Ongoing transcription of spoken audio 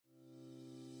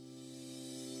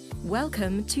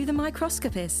Welcome to The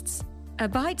Microscopists, a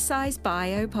bite-sized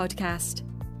bio podcast,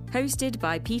 hosted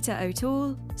by Peter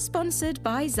O'Toole, sponsored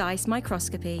by Zeiss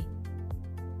Microscopy.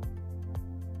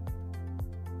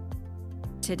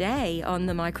 Today on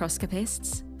The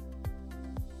Microscopists.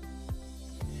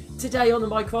 Today on The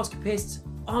Microscopists,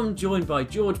 I'm joined by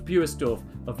Joerg Bewersdorf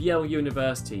of Yale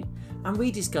University, and we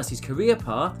discuss his career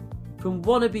path from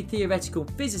wannabe theoretical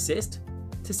physicist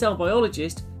to cell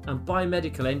biologist and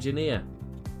biomedical engineer.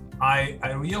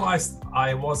 I realized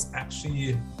I was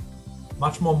actually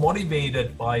much more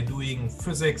motivated by doing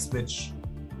physics which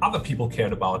other people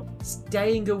cared about.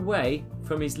 Staying away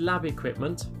from his lab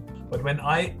equipment. But when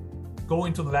I go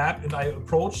into the lab and I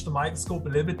approach the microscope a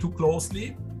little bit too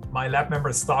closely, my lab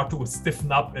members start to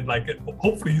stiffen up and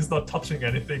hopefully he's not touching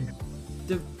anything.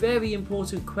 The very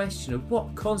important question of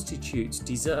what constitutes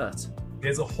dessert.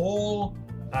 There's a whole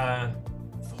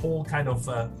kind of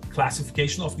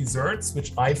classification of desserts,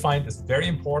 which I find is very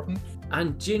important.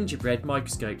 And gingerbread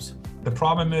microscopes. The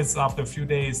problem is after a few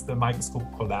days, the microscope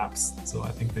collapsed. So I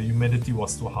think the humidity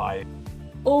was too high.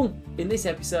 All in this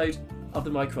episode of The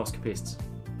Microscopists.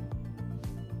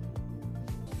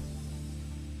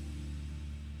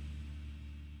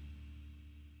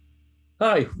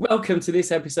 Hi, welcome to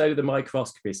this episode of The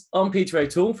Microscopists. I'm Peter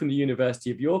O'Toole from the University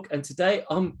of York, and today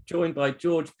I'm joined by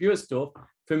Joerg Bewersdorf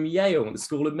from Yale, the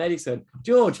School of Medicine.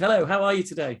 Joerg, hello, how are you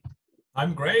today?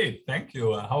 I'm great, thank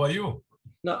you. How are you?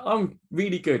 No, I'm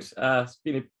really good. It's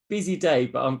been a busy day,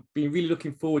 but I've been really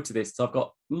looking forward to this. So I've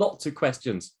got lots of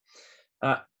questions.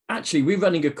 Actually, we're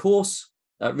running a course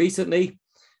recently,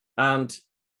 and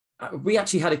we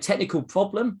actually had a technical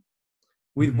problem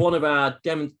with one of our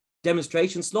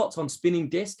demonstration slots on spinning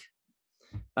disc,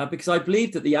 because I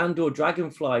believe that the Andor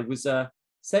Dragonfly was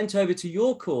sent over to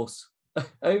your course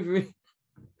over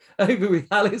with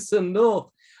Allison North,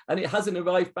 and it hasn't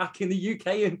arrived back in the UK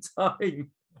in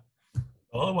time.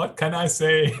 Oh, what can I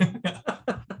say?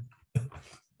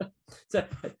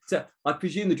 So I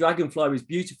presume the Dragonfly was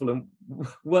beautiful and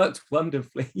worked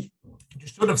wonderfully. You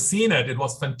should have seen it. It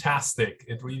was fantastic.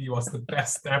 It really was the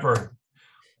best ever.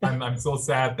 I'm so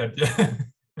sad that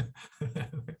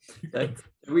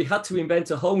we had to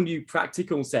invent a whole new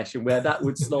practical session where that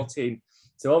would slot in.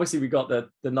 So obviously we got the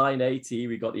 980,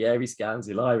 we got the Airiscans,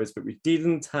 the Lyras, but we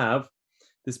didn't have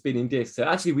the spinning disc. So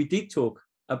actually we did talk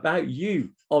about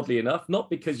you, oddly enough, not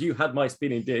because you had my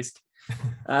spinning disc,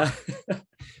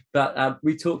 but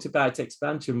we talked about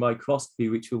expansion microscopy,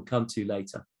 which we'll come to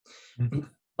later.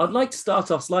 I'd like to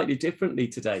start off slightly differently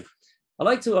today. I'd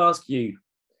like to ask you,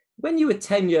 when you were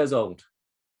 10 years old,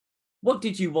 what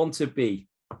did you want to be?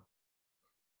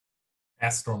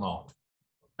 Astronaut.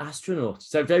 Astronaut.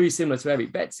 So very similar to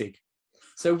Eric Betzig.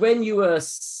 So when you were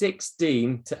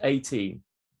 16 to 18,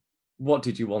 what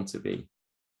did you want to be?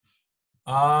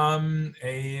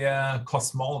 A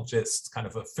cosmologist, kind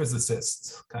of a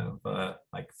physicist, kind of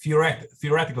like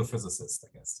theoretical physicist,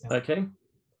 I guess. Yeah. Okay.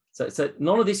 So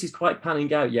none of this is quite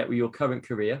panning out yet with your current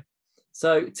career.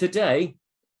 So today,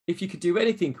 if you could do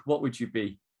anything, what would you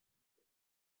be?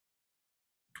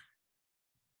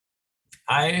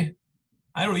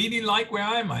 I really like where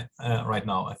I'm at right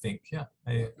now. I think, yeah,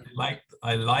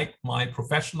 I like my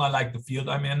profession. I like the field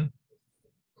I'm in.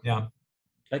 Yeah.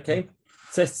 Okay.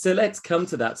 So let's come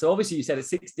to that. So obviously you said at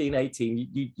 16,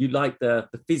 18, you like the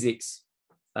physics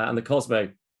and the cosmo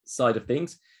side of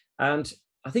things. And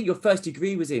I think your first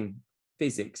degree was in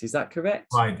physics. Is that correct?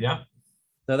 Right. Yeah.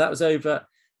 So that was over.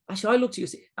 Actually, I looked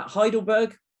at you at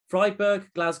Heidelberg, Freiburg,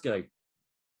 Glasgow.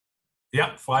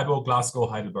 Yeah. Freiburg, Glasgow,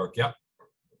 Heidelberg. Yeah.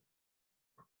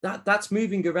 That's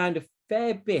moving around a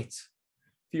fair bit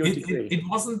for your degree. It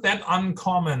wasn't that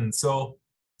uncommon. So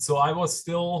I was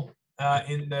still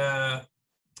in the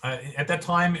at that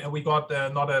time we got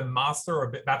not a master or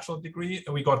a bachelor degree.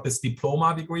 We got this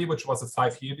diploma degree, which was a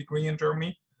 5-year degree in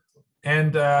Germany.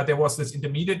 And there was this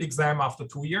intermediate exam after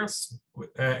 2 years,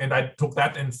 and I took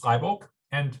that in Freiburg.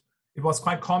 And it was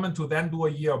quite common to then do a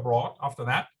year abroad after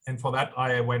that. And for that,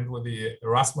 I went with the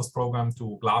Erasmus program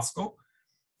to Glasgow.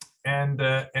 And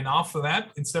after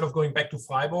that, instead of going back to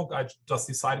Freiburg, I just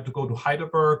decided to go to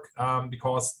Heidelberg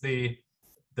because the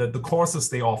courses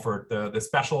they offered, the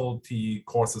specialty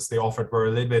courses they offered were a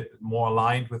little bit more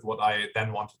aligned with what I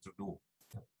then wanted to do.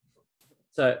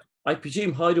 So I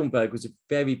presume Heidelberg was a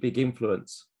very big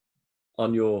influence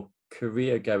on your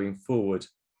career going forward.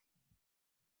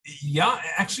 Yeah,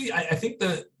 actually, I think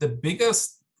the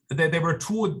biggest, there were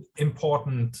two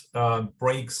important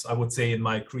breaks, I would say, in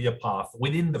my career path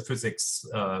within the physics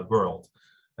world.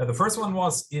 The first one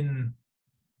was in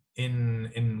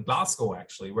in Glasgow,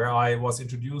 actually, where I was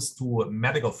introduced to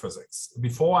medical physics.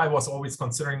 Before, I was always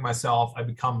considering myself, I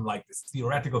become like this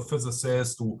theoretical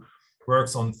physicist who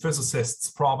works on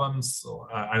physicists' problems. So,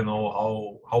 I don't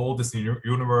know how old is the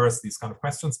universe, these kind of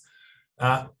questions.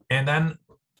 And then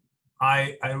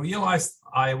I realized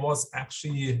I was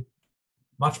actually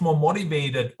much more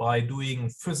motivated by doing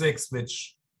physics,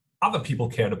 which other people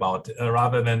cared about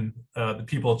rather than the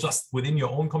people just within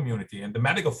your own community. And the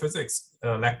medical physics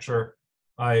lecture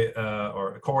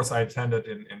or course I attended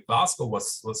in Glasgow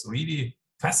was really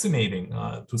fascinating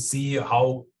to see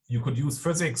how you could use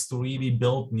physics to really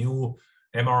build new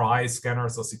MRI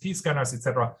scanners or CT scanners,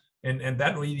 etc. And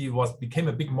that really became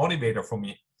a big motivator for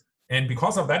me. And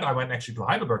because of that, I went actually to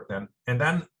Heidelberg then. And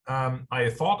then I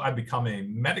thought I'd become a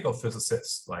medical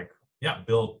physicist,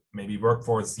 maybe work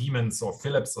for Siemens or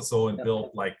Philips or so and build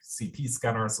like CT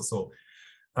scanners or so.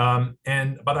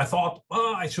 But I thought,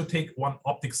 I should take one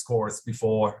optics course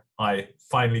before I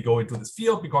finally go into this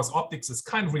field, because optics is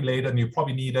kind of related and you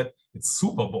probably need it. It's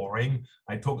super boring.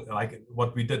 I took like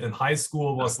what we did in high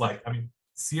school was like, I mean,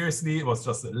 seriously, it was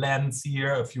just a lens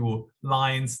here, a few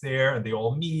lines there, and they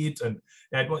all meet. And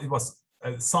it was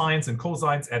sines and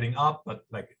cosines adding up, but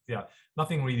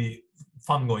nothing really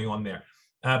fun going on there.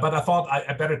 But I thought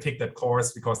I better take that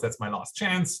course because that's my last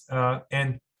chance.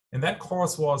 And that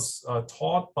course was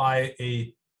taught by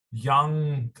a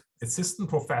young assistant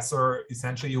professor,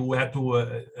 essentially, who had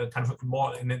to kind of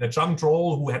more in a adjunct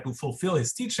role, who had to fulfill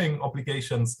his teaching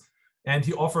obligations. And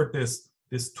he offered this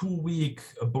 2-week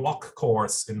block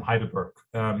course in Heidelberg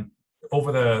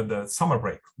over the summer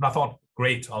break. And I thought,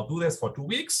 great, I'll do this for 2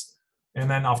 weeks. And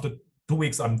then after 2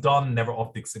 weeks, I'm done, never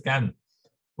optics again.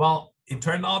 Well, it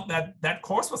turned out that that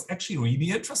course was actually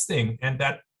really interesting. And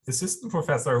that assistant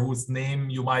professor, whose name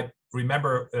you might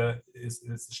remember is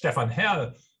Stefan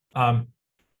Herl,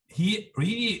 he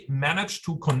really managed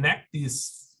to connect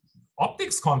these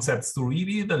optics concepts to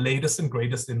really the latest and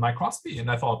greatest in microscopy. And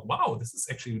I thought, wow, this is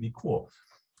actually really cool.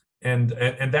 And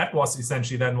that was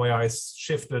essentially then where I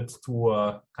shifted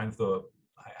to kind of the,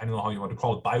 I don't know how you want to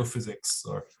call it, biophysics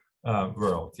or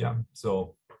world. Yeah.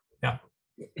 So, yeah.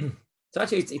 So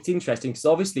actually, it's interesting because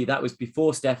obviously that was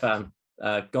before Stefan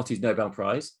got his Nobel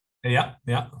Prize. Yeah.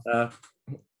 And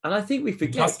I think we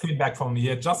forget. He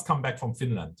had just come back from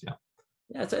Finland. Yeah.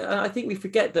 Yeah. So I think we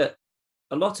forget that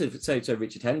a lot of so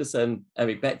Richard Henderson,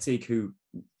 Eric Betzig, who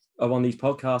are on these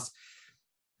podcasts,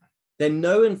 they're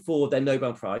known for their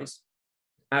Nobel Prize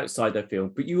outside their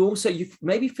field, but you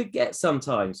maybe forget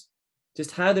sometimes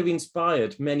just how they've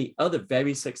inspired many other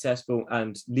very successful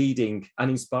and leading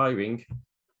and inspiring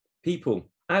people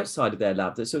outside of their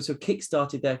lab that so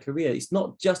kick-started their career. It's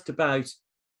not just about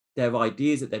their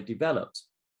ideas that they've developed.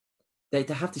 They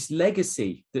have this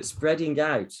legacy that's spreading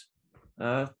out.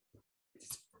 Well,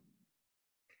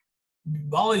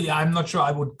 yeah, I'm not sure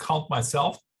I would count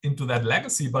myself into that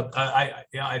legacy, but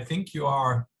I think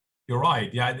you're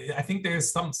right. Yeah, I think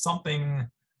there's something.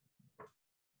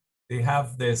 They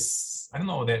have this. I don't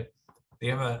know. They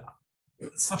have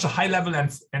such a high level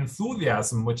and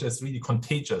enthusiasm, which is really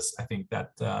contagious. I think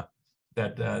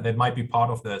that might be part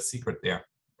of the secret there.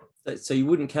 So you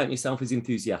wouldn't count yourself as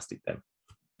enthusiastic then?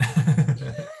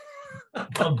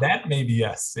 Well, that maybe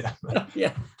yes. Yeah.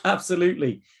 Yeah,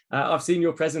 absolutely. I've seen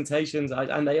your presentations,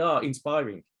 and they are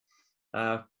inspiring.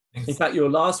 In fact, your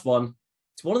last one,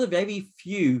 it's one of the very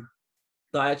few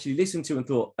that I actually listened to and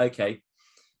thought, okay,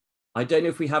 I don't know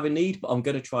if we have a need, but I'm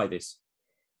going to try this.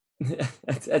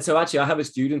 And so actually, I have a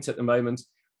student at the moment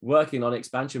working on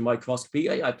expansion microscopy.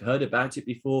 I've heard about it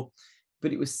before,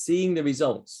 but it was seeing the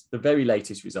results, the very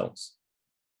latest results,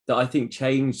 that I think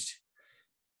changed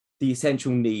the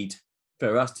essential need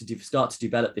for us to start to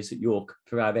develop this at York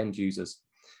for our end users.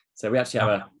 So we actually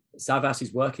have Savas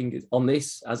is working on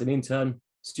this as an intern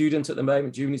student at the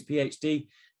moment, doing his PhD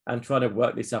and trying to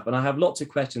work this up. And I have lots of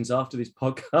questions after this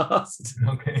podcast.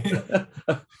 Okay.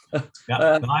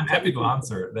 Yeah, I'm happy to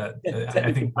answer that.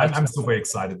 I think I'm super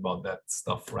excited about that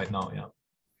stuff right now.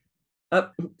 Yeah.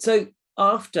 So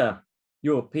after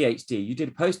your PhD, you did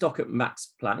a postdoc at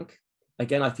Max Planck.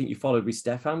 Again, I think you followed with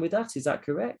Stefan with that. Is that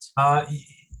correct?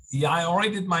 Yeah, I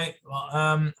already did my.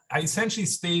 I essentially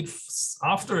stayed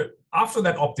after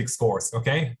that optics course.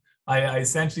 Okay, I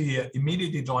essentially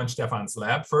immediately joined Stefan's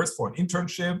lab first for an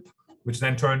internship, which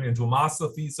then turned into a master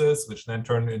thesis, which then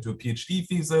turned into a PhD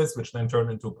thesis, which then turned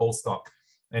into a postdoc.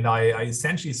 And I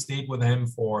essentially stayed with him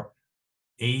for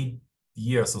 8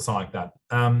 years or something like that.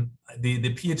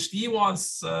 The PhD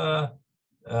was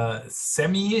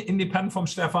semi-independent from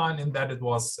Stefan in that it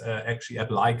was actually at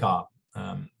Leica.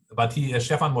 But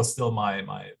Stefan was still my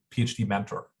PhD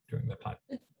mentor during that time.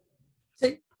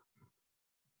 So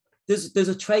there's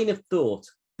a train of thought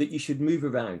that you should move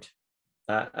around,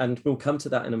 and we'll come to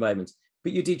that in a moment.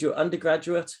 But you did your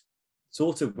undergraduate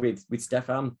sort of with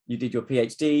Stefan. You did your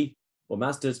PhD or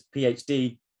master's,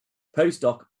 PhD,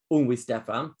 postdoc, all with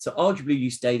Stefan. So arguably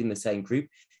you stayed in the same group.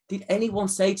 Did anyone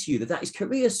say to you that is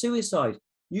career suicide?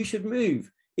 You should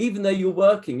move, even though you're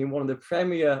working in one of the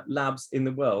premier labs in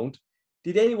the world?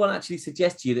 Did anyone actually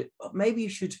suggest to you that maybe you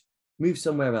should move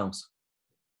somewhere else?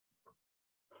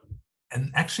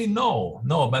 And actually, no,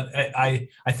 but I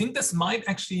think this might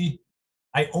actually,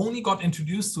 I only got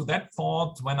introduced to that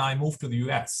thought when I moved to the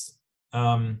US.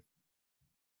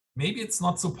 Maybe it's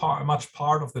not so much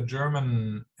part of the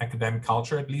German academic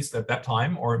culture, at least at that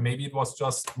time, or maybe it was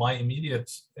just my immediate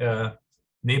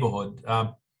neighborhood.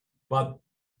 But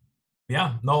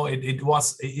yeah, no, it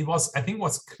was, I think it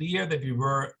was clear that we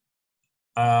were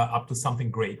up to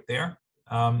something great there.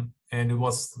 And it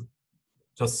was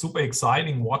just super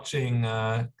exciting watching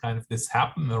kind of this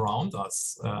happen around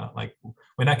us. Like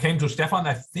when I came to Stefan,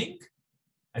 I think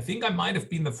I might have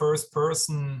been the first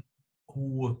person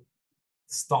who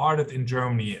started in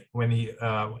Germany when he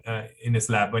in his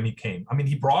lab when he came. I mean,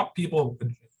 he brought people,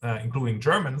 including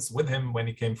Germans, with him when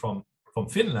he came from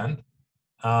Finland.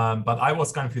 But I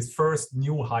was kind of his first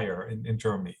new hire in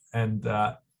Germany, and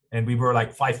we were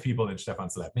like 5 people in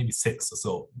Stefan's lab, maybe 6 or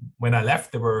so. When I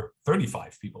left, there were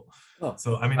 35 people. Oh,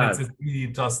 so I mean, wow. It's really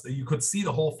just, you could see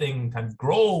the whole thing kind of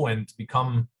grow and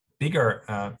become bigger.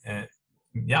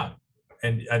 Yeah,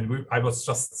 and I was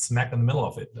just smack in the middle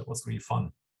of it. That was really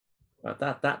fun.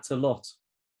 That's a lot.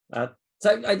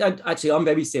 So actually, I'm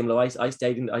very similar. I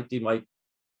did my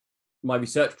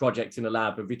research project in a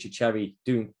lab of Richard Cherry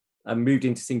and moved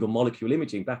into single molecule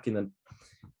imaging back in the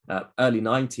early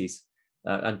 90s,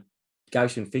 and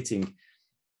Gaussian fitting.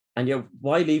 And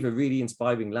why leave a really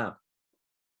inspiring lab?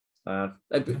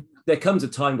 There comes a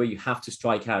time where you have to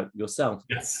strike out yourself.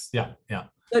 Yes, yeah.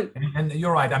 So, and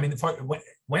you're right. I mean,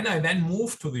 when I then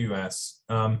moved to the US,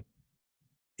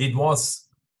 it was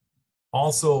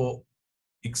also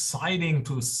exciting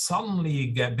to suddenly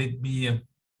be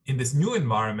in this new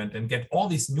environment and get all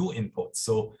these new inputs.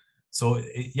 So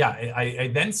yeah, I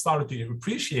then started to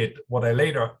appreciate what I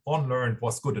later on learned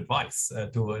was good advice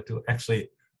to actually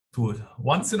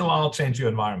once in a while change your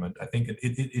environment. I think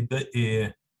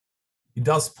it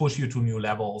does push you to new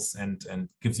levels and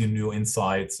gives you new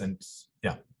insights, and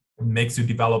yeah, makes you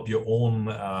develop your own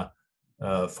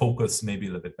focus maybe a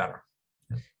little bit better.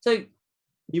 So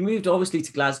you moved obviously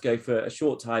to Glasgow for a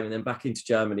short time and then back into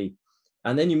Germany,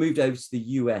 and then you moved over to the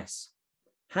US.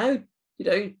 How,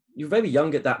 you're very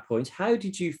young at that point. How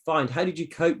did you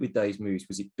cope with those moves?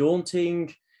 Was it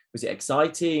daunting? Was it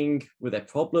exciting? Were there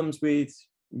problems with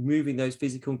moving those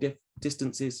physical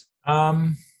distances?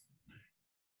 I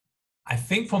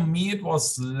think for me, it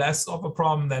was less of a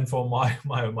problem than for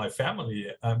my family.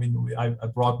 I mean, I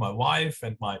brought my wife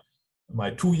and my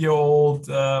 2-year-old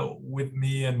with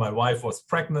me, and my wife was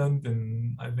pregnant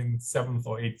in, I think, 7th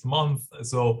or 8th month.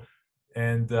 So,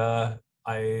 and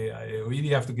I really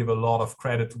have to give a lot of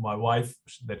credit to my wife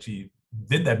that she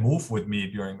did that move with me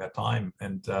during that time.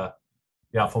 And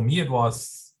yeah, for me it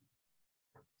was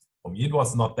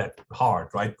not that hard,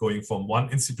 right? Going from one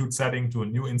institute setting to a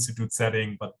new institute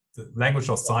setting, but the language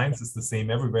of science is the same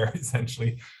everywhere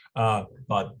essentially.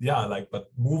 But yeah,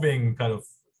 but moving kind of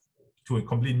to a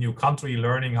completely new country,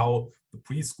 learning how the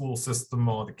preschool system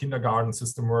or the kindergarten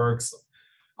system works,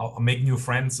 how make new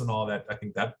friends and all that. I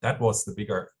think that was the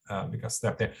bigger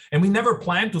step there. And we never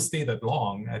planned to stay that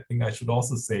long, I think I should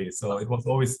also say. So it was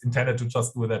always intended to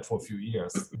just do that for a few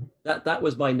years. That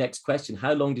was my next question.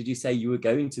 How long did you say you were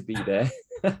going to be there?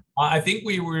 I think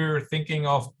we were thinking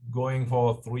of going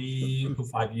for 3 to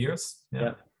 5 years.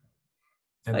 Yeah.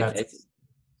 And that's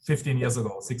 15 years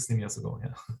ago, 16 years ago.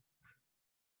 Yeah.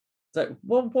 So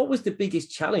what was the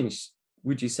biggest challenge,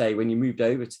 would you say, when you moved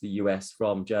over to the US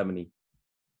from Germany?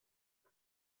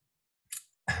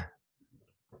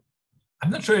 I'm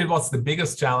not sure it was the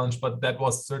biggest challenge, but that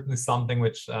was certainly something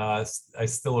which I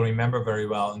still remember very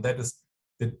well. And that is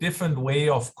the different way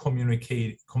of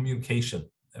communication,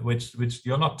 which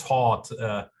you're not taught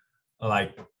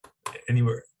like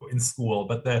anywhere in school,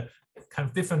 but the kind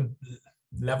of different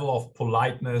level of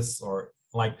politeness, or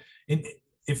like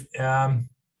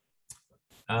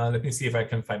let me see if I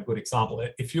can find a good example.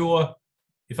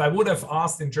 If I would have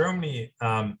asked in Germany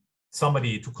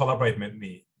somebody to collaborate with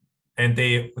me, and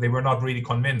they were not really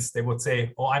convinced, they would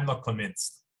say, "Oh, I'm not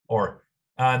convinced," or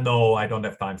 "No, I don't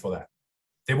have time for that."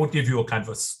 They would give you a kind of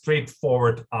a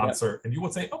straightforward answer, and you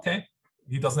would say, "Okay,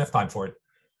 he doesn't have time for it."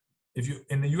 If you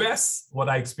in the US, what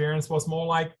I experienced was more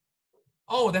like,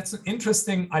 oh, that's an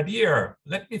interesting idea.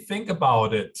 Let me think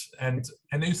about it. And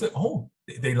then you say, oh,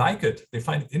 they like it. They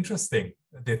find it interesting.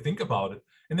 They think about it.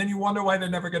 And then you wonder why they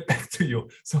never get back to you.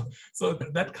 So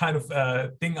that kind of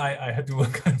thing I had to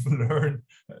kind of learn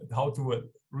how to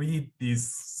read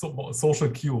these social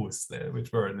cues,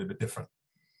 which were a little bit different.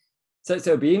 So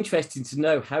it'd be interesting to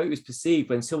know how it was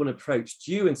perceived when someone approached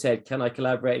you and said, "Can I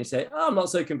collaborate?" And you say, "Oh, I'm not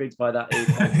so convinced by that."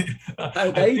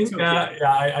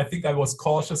 I think I was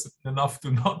cautious enough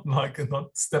to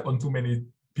not step on too many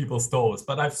people's toes.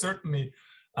 But I've certainly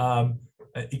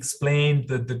explained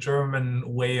the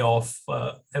German way of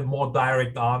a more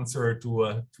direct answer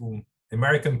to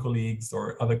American colleagues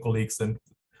or other colleagues, and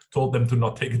told them to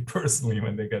not take it personally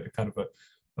when they get a kind of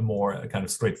a more kind of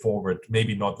straightforward,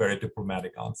 maybe not very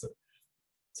diplomatic answer.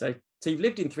 So you've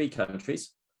lived in 3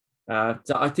 countries.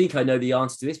 So I think I know the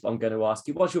answer to this, but I'm going to ask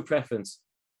you, what's your preference?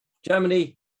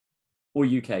 Germany or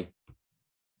UK?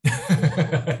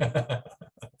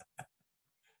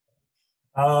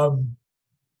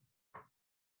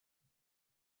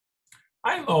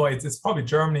 I don't know. It's probably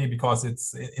Germany, because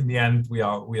it's in the end we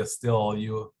are still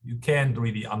you can't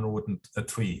really unroot a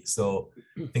tree. So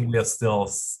I think we are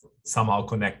still somehow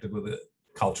connected with the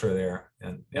culture there.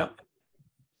 And yeah.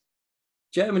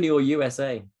 Germany or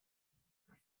USA?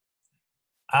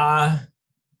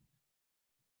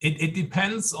 It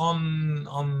depends on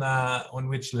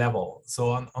which level.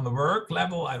 So on the work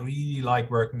level, I really like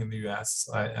working in the US.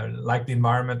 I like the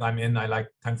environment I'm in. I like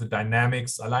kind of the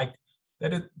dynamics. I like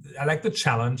the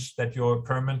challenge that you're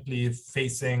permanently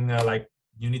facing. Like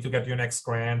you need to get your next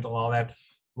grant and all that.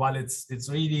 While it's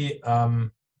really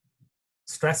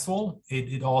stressful,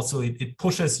 it also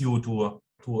pushes you to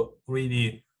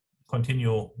really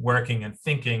continue working and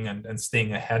thinking and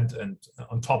staying ahead and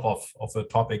on top of a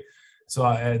topic. So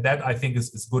that I think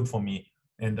is good for me,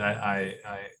 and I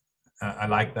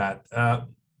like that.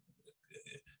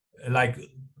 Like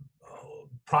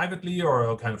privately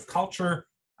or kind of culture,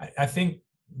 I think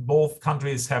both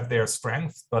countries have their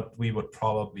strengths, but we would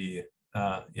probably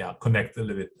connect a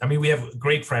little bit. I mean, we have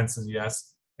great friends in the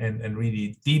US and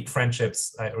really deep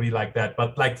friendships. I really like that.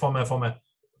 But like from a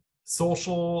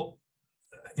social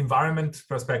environment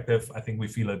perspective, I think we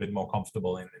feel a bit more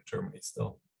comfortable in Germany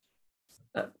still.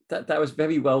 That was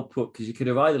very well put, because you could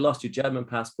have either lost your German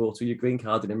passport or your green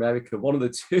card in America. One of the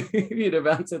two, you'd have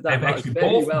answered that. I've actually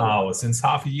both now. Since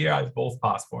half a year, I have both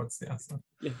passports. Yeah, so.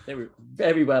 Yeah, they were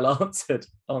very well answered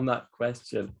on that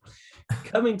question.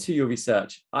 Coming to your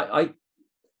research, I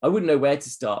wouldn't know where to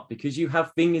start, because you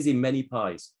have fingers in many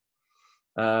pies.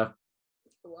 Actually,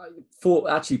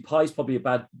 pie is probably a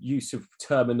bad use of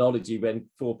terminology when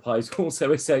 4 pies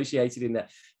also associated in there.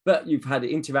 But you've had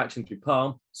interactions with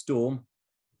Palm, Storm,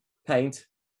 Paint,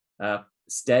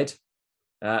 Stead,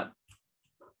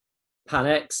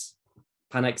 Pan-X,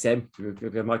 Pan-XM,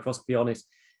 if you're microscopy honest.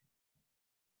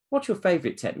 What's your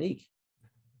favorite technique?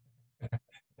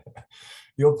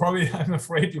 I'm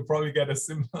afraid you'll probably get a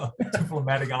similar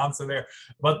diplomatic answer there.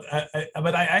 But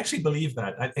I actually believe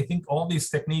that. I think all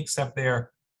these techniques have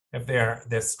their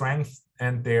strength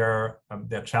and their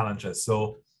challenges.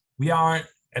 So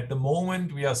at the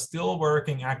moment, we are still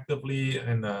working actively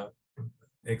in the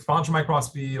expansion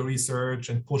microscopy research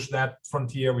and push that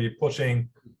frontier. We're pushing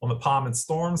on the Palm and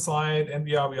Storm side, and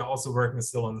we are also working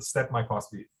still on the STED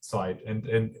microscopy side,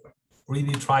 and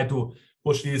really try to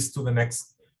push these to the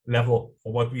next level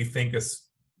of what we think is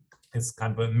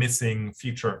kind of a missing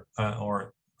feature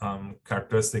or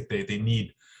characteristic they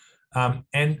need.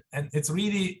 And it's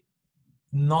really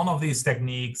none of these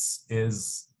techniques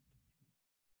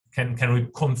can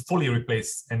fully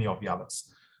replace any of the others.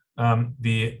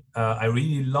 I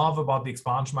really love about the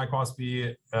expansion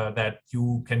microscopy that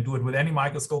you can do it with any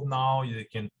microscope now. You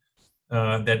can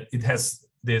that it has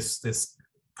this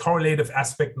correlative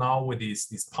aspect now with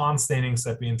these Palm stainings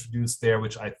that we introduced there,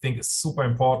 which I think is super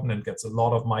important and gets a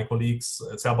lot of my colleagues,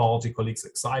 cell biology colleagues,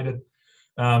 excited.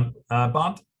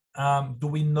 But do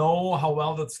we know how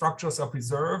well the structures are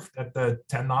preserved at the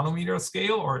 10 nanometer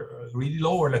scale, or really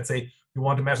low? Or let's say you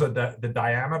want to measure the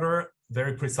diameter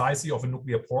very precisely of a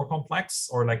nuclear pore complex,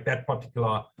 or like that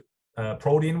particular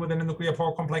protein within a nuclear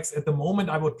pore complex. At the moment,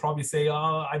 I would probably say,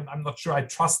 I'm not sure I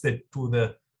trust it to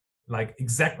the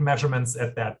exact measurements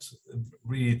at that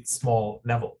really small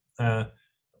level.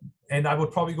 And I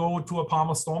would probably go to a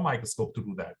Palm Storm microscope to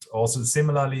do that. Also,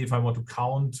 similarly, if I want to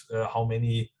count how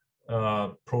many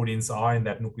proteins are in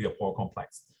that nuclear pore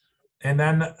complex. And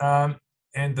then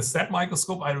and the STED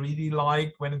microscope I really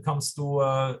like when it comes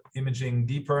to imaging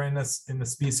deeper in the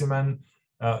specimen,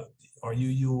 or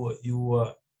you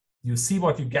you see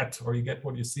what you get, or you get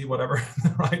what you see, whatever the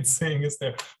right saying is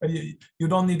there. But you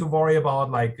don't need to worry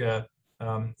about like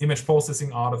image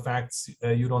processing artifacts.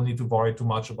 You don't need to worry too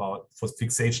much about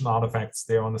fixation artifacts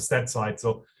there on the stat side.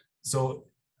 So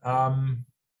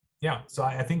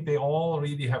I think they all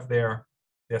really have their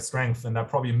strength, and I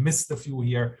probably missed a few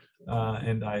here,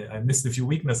 and I missed a few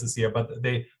weaknesses here. But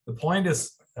the point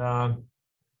is,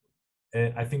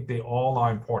 I think they all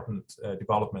are important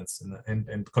developments,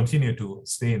 and continue to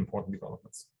stay important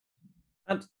developments.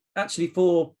 And actually,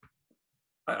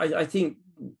 I think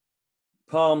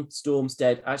Palm, Storm,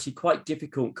 Stead, actually quite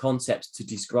difficult concepts to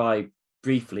describe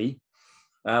briefly.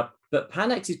 But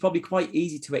Panex is probably quite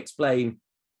easy to explain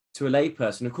to a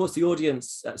layperson. Of course, the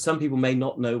audience, some people may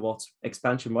not know what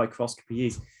expansion microscopy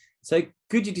is. So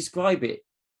could you describe it?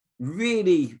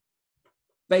 Really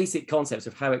basic concepts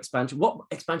of what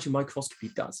expansion microscopy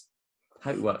does,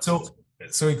 how it works.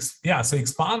 So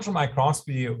expansion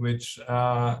microscopy, which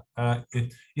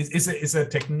is a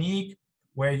technique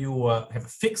where you have a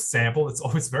fixed sample. It's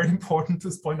always very important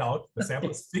to point out the sample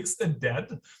is fixed and dead.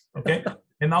 Okay,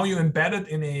 and now you embed it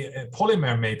in a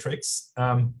polymer matrix,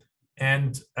 and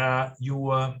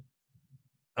you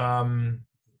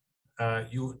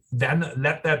then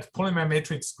let that polymer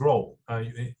matrix grow,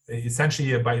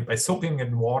 essentially by soaking it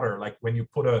in water. Like when you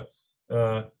put a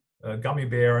gummy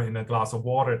bear in a glass of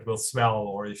water, it will swell.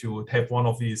 Or if you would have one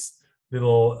of these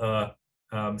little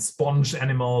sponge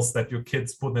animals that your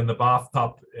kids put in the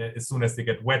bathtub, as soon as they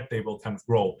get wet, they will kind of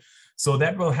grow. So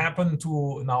that will happen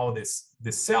to now this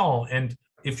cell. And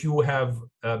if you have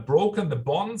broken the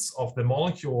bonds of the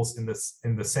molecules in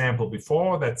the sample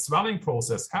before that swelling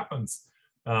process happens,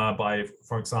 by,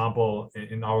 for example,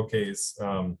 in our case,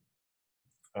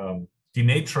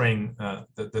 denaturing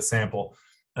the sample,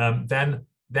 then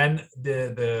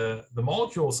the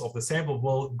molecules of the sample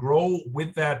will grow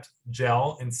with that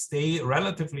gel and stay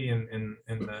relatively in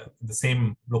the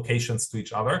same locations to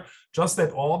each other, just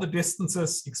that all the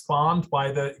distances expand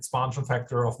by the expansion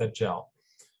factor of that gel.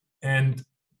 And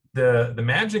the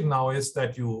magic now is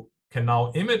that you can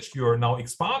now image your now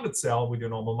expanded cell with your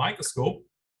normal microscope,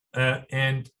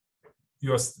 and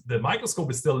the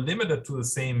microscope is still limited to the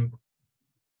same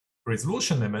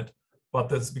resolution limit, but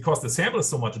because the sample is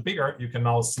so much bigger, you can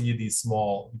now see these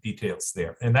small details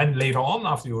there. And then later on,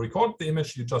 after you record the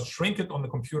image, you just shrink it on the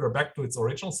computer back to its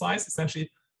original size,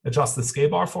 essentially adjust the scale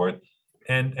bar for it.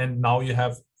 And now you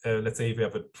have, let's say if you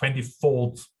have a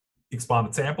 20-fold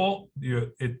expanded sample,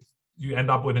 you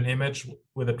end up with an image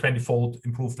with a 20-fold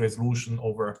improved resolution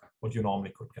over what you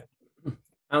normally could get.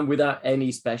 And without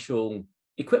any special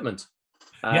equipment.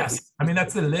 Yes, I mean,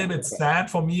 that's a little bit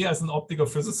sad for me as an optical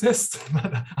physicist.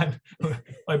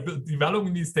 By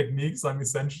developing these techniques, I'm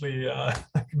essentially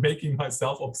making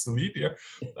myself obsolete here.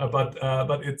 But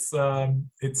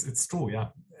it's true, yeah.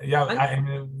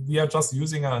 We are just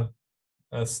using a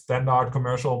standard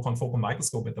commercial confocal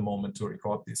microscope at the moment to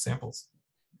record these samples.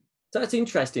 That's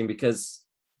interesting because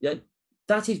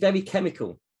that is very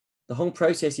chemical. The whole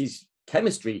process is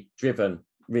chemistry driven,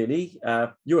 really.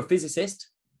 You're a physicist,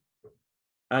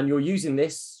 and you're using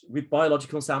this with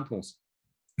biological samples.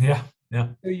 Yeah.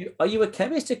 Are you a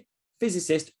chemist, a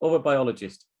physicist, or a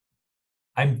biologist?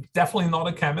 I'm definitely not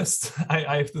a chemist,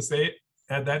 I have to say.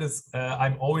 That is,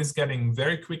 I'm always getting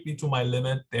very quickly to my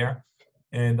limit there.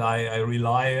 And I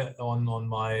rely on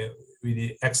my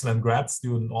really excellent grad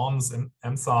student, Ons and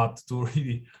MSAT, to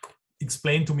really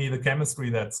explain to me the chemistry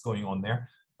that's going on there.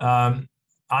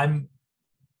 I'm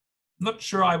not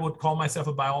sure I would call myself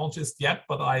a biologist yet,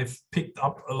 but I've picked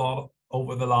up a lot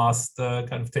over the last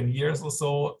kind of 10 years or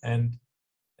so. And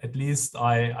at least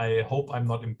I hope I'm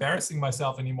not embarrassing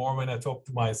myself anymore when I talk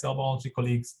to my cell biology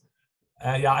colleagues.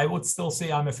 I would still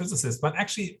say I'm a physicist, but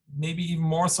actually maybe even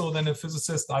more so than a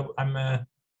physicist, I'm an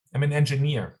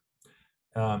engineer.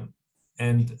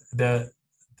 And the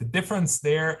difference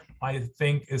there, I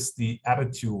think, is the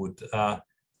attitude.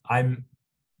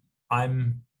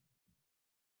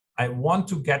 I want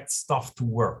to get stuff to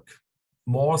work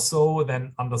more so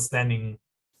than understanding.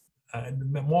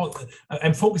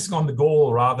 I'm focusing on the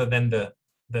goal rather than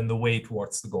the way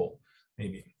towards the goal,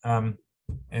 maybe. And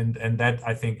that,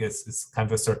 I think, is kind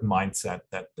of a certain mindset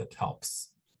that helps.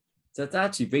 So that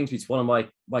actually brings me to one of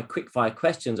my quick fire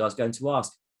questions I was going to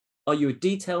ask. Are you a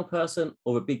detail person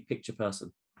or a big picture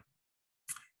person?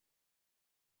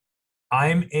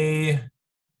 I'm a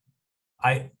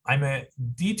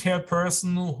detail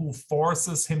person who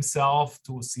forces himself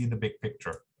to see the big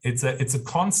picture. It's a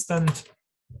constant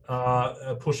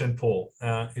push and pull.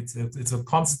 It's a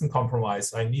constant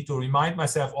compromise. I need to remind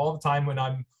myself all the time when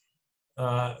I'm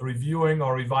reviewing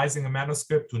or revising a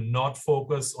manuscript to not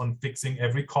focus on fixing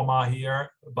every comma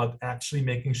here, but actually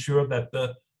making sure that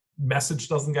the message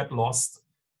doesn't get lost.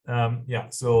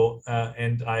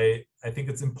 And I think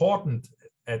it's important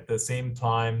at the same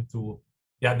time to,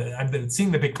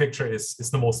 seeing the big picture is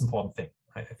the most important thing,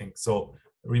 I think. So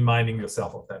reminding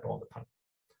yourself of that all the time.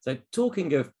 So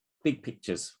talking of big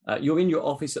pictures, you're in your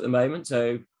office at the moment.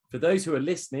 So for those who are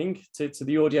listening to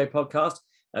the audio podcast,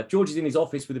 George is in his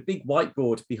office with a big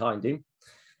whiteboard behind him.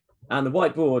 And the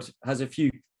whiteboard has a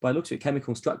few, by looks at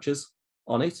chemical structures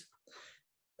on it.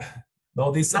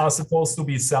 No, these are supposed to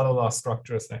be cellular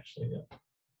structures, actually. Yeah.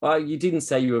 Well, you didn't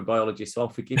say you were a biologist, so I'll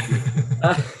forgive you.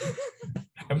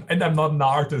 And I'm not an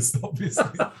artist,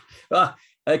 obviously. Well,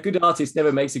 a good artist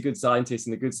never makes a good scientist,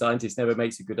 and a good scientist never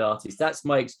makes a good artist. That's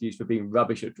my excuse for being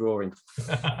rubbish at drawing.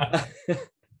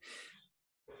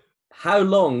 How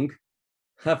long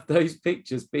have those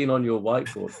pictures been on your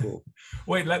whiteboard for?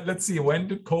 Wait, let's see. When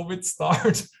did COVID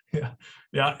start?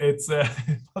 It's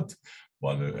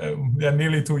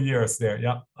nearly 2 years there.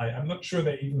 Yeah, I'm not sure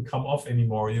they even come off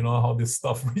anymore. You know how this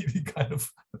stuff really kind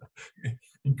of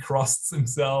encrusts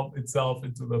itself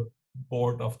into the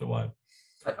board after a while.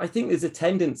 I think there's a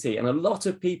tendency, and a lot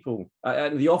of people,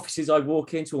 and the offices I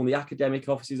walk into, all the academic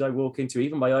offices I walk into,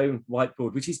 even my own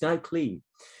whiteboard, which is now clean,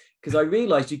 because I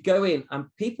realized you go in and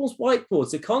people's whiteboards,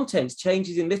 the contents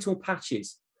changes in little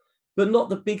patches, but not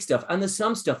the big stuff. And there's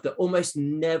some stuff that almost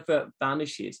never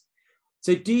vanishes.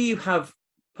 So do you have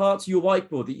parts of your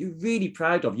whiteboard that you're really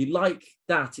proud of? You like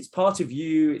that? It's part of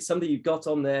you. It's something you've got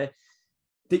on there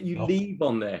that you leave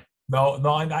on there. No,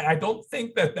 and I don't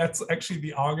think that that's actually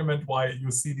the argument why you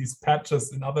see these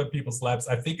patches in other people's labs.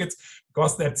 I think it's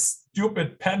because that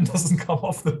stupid pen doesn't come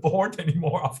off the board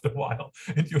anymore after a while,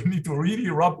 and you need to really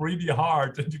rub really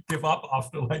hard, and you give up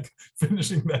after like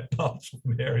finishing that large of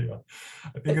an area.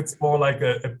 I think it's more like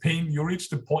a pain. You reach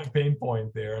the pain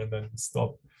point there, and then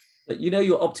stop. You know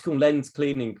your optical lens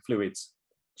cleaning fluids.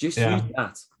 Just use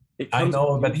that. I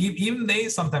know, but even they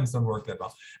sometimes don't work that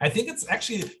well. I think it's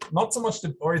actually not so much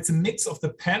it's a mix of the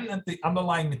pen and the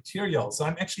underlying material. So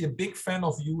I'm actually a big fan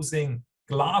of using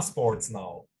glass boards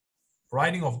now,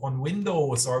 writing on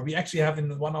windows, or we actually have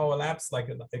in one of our labs like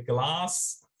a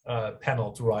glass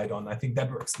panel to write on. I think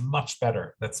that works much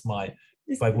better. That's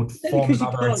if I would form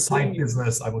another side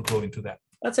business, I would go into that.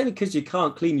 That's only because you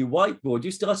can't clean your whiteboard. You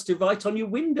started to write on your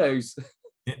windows.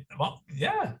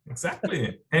 Yeah,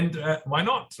 exactly. And why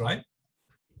not, right?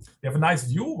 You have a nice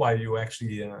view while you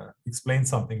actually explain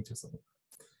something to someone.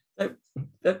 So,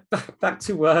 back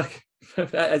to work,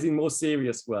 as in more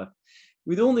serious work.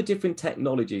 With all the different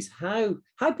technologies, how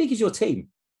big is your team?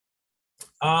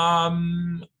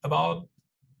 About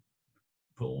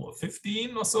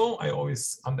 15 or so. I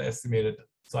always underestimated.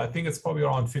 So I think it's probably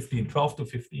around 12 to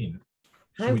 15.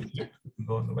 We can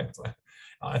go on the website.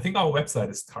 I think our website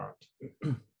is current.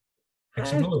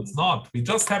 Actually, no, it's not. We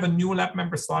just have a new lab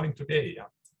member starting today. Yeah.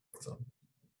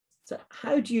 So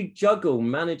how do you juggle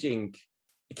managing?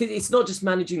 Because it's not just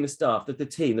managing the staff, the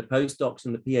team, the postdocs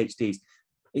and the PhDs.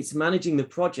 It's managing the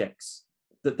projects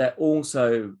that they're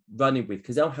also running with,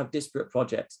 because they'll have disparate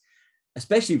projects,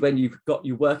 especially when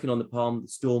you're working on the Palm, the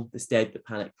Storm, the Stead, the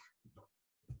Panic.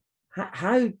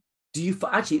 How do you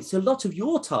actually? It's a lot of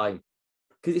your time,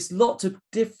 because it's lots of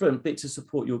different bits of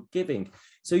support you're giving.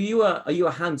 So are you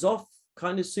a hands-off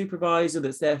kind of supervisor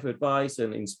that's there for advice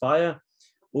and inspire,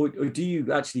 or do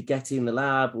you actually get in the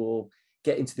lab or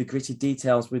get into the gritty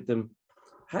details with them?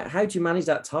 How do you manage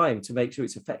that time to make sure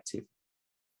it's effective?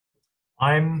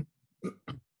 I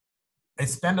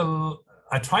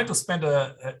try to spend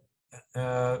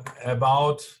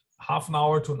about half an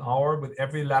hour to an hour with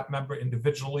every lab member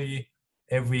individually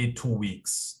every 2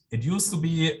 weeks. It used to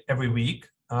be every week,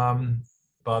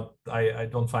 but I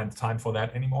don't find time for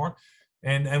that anymore.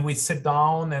 And we sit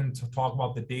down and talk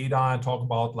about the data and talk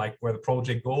about like where the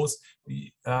project goes.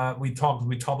 We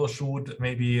troubleshoot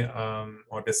maybe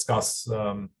or discuss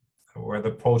where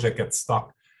the project gets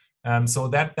stuck. So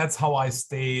that's how I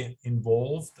stay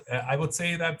involved. I would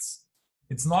say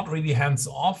it's not really hands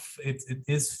off. It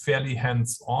is fairly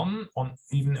hands on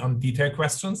even on detailed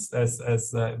questions,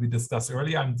 as we discussed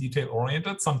earlier. I'm detail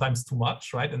oriented, sometimes too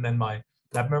much, right? And then my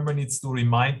lab member needs to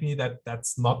remind me that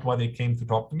that's not why they came to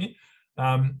talk to me.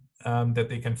 That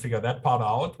they can figure that part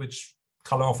out, which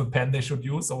color of a pen they should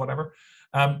use or whatever.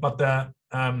 But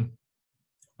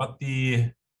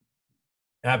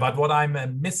what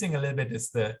I'm missing a little bit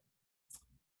is the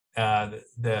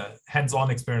hands-on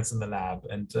experience in the lab,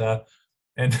 and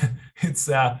it's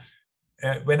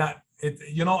when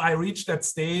I reached that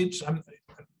stage.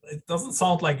 It doesn't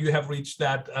sound like you have reached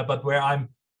that, but where I'm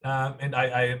and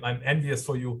I'm envious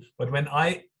for you. But when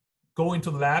I go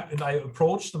into the lab and I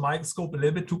approach the microscope a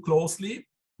little bit too closely,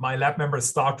 my lab members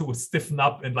start to stiffen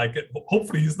up and like,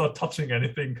 hopefully he's not touching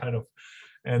anything, kind of.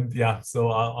 And yeah, so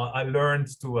I learned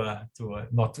to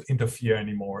not to interfere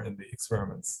anymore in the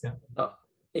experiments. Yeah.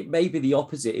 It may be the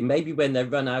opposite. It may be when they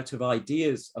run out of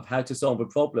ideas of how to solve a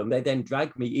problem, they then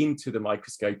drag me into the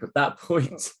microscope at that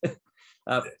point,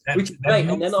 which is great.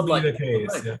 And then I'm like,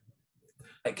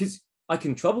 because I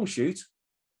can troubleshoot,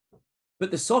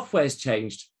 but the software's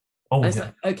changed. Oh, and it's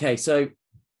yeah. like,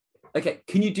 okay,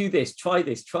 can you do this, try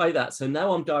that? So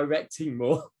now I'm directing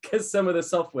more because some of the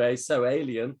software is so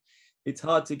alien. It's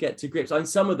hard to get to grips. And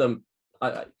some of them,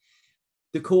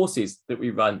 the courses that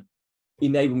we run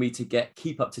enable me to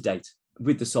keep up to date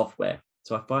with the software.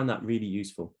 So I find that really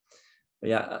useful. But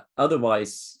yeah,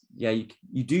 otherwise, yeah,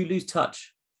 you do lose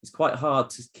touch. It's quite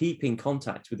hard to keep in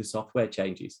contact with the software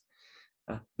changes.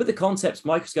 But the concepts,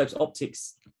 microscopes,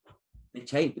 optics, they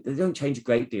change, but they don't change a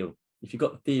great deal. If you've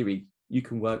got the theory, you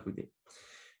can work with it.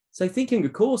 So thinking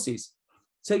of courses,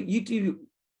 so you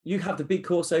have the big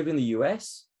course over in the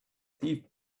US that you've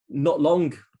not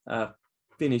long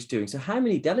finished doing. So how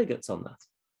many delegates on that?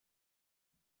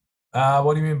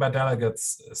 What do you mean by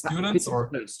delegates? Students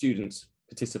or students?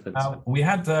 Participants. We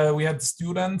had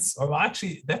students. Well,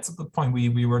 actually, that's a good point.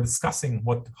 We were discussing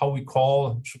how we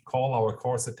should call our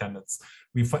course attendance.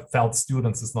 We felt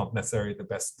students is not necessarily the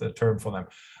best term for them,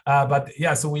 but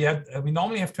yeah. So we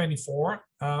normally have 24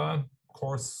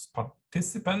 course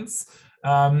participants,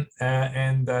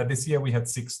 and this year we had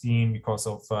 16 because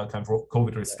of kind of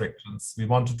COVID restrictions. We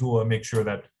wanted to make sure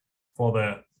that for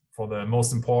the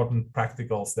most important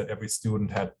practicals that every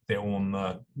student had their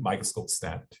own microscope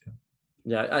stand.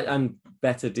 Yeah, and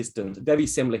better distance. Very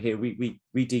similar here.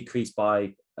 We decreased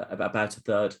by about a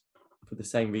third for the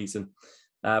same reason.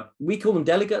 We call them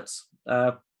delegates.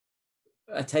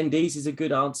 Attendees is a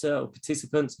good answer, or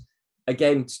participants.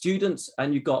 Again, students,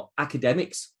 and you've got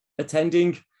academics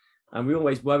attending, and we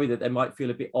always worry that they might feel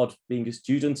a bit odd being a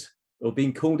student or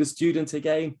being called a student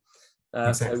again.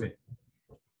 Exactly.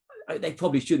 So they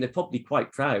probably shouldn't. They're probably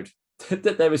quite proud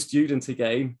that they're a student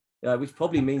again. Which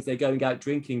probably means they're going out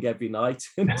drinking every night.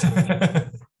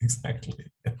 Exactly.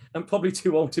 I'm probably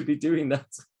too old to be doing that.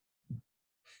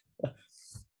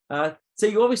 So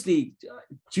you obviously,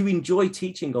 do you enjoy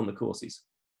teaching on the courses?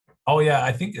 Oh yeah,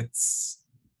 I think it's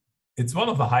one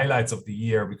of the highlights of the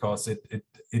year because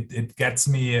it gets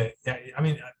me. I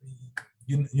mean,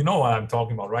 you know what I'm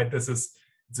talking about, right? It's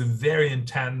a very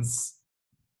intense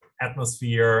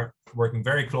atmosphere, working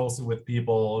very closely with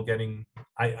people,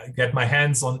 I get my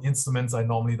hands on instruments I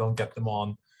normally don't get them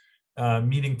on,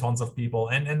 meeting tons of people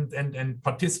and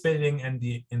participating in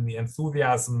the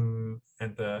enthusiasm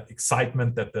and the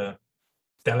excitement that the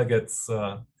delegates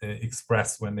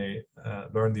express when they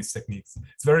learn these techniques.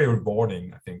 It's very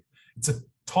rewarding, I think. It's a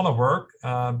ton of work,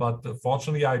 but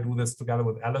fortunately I do this together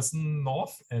with Alison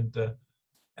North, and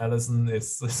Alison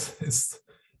is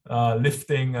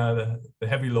lifting the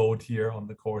heavy load here on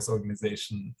the course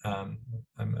organization. I'm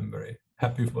very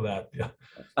happy for that. Yeah,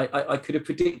 I could have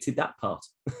predicted that part.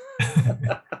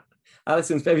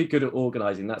 Alison's very good at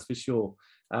organizing, that's for sure,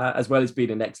 as well as being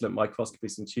an excellent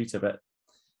microscopist and tutor. But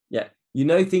yeah,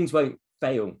 things won't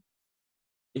fail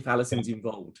if Alison's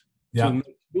involved. Yeah. She'll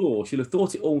make sure, she'll have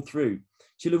thought it all through.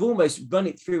 She'll have almost run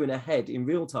it through in her head in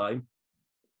real time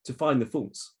to find the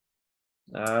faults.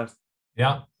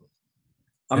 Yeah.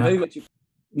 I'm very much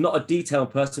not a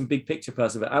detailed person, big picture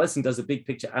person, but Alison does the big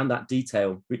picture and that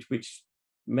detail, which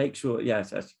makes sure,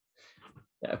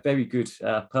 a very good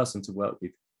person to work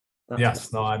with.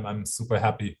 Yes, no, I'm super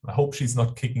happy. I hope she's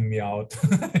not kicking me out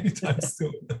anytime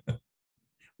soon.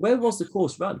 Where was the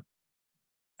course run?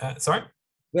 Sorry?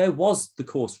 Where was the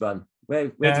course run?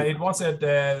 Where it was at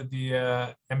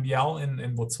the MBL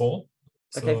in Woods Hole,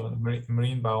 so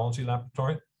Marine Biology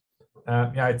Laboratory.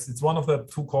 It's one of the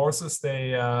two courses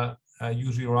they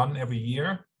usually run every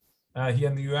year here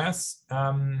in the US.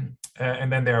 And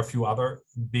then there are a few other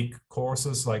big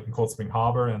courses like in Cold Spring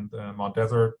Harbor and Mount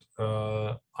Desert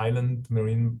Island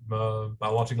Marine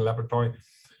Biological Laboratory.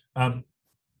 But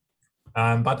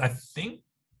I think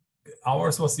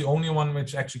ours was the only one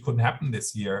which actually couldn't happen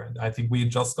this year. I think we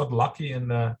just got lucky in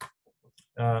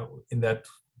that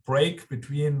break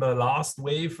between the last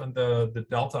wave and the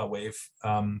Delta wave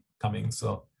coming.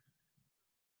 So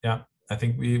yeah, I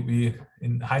think we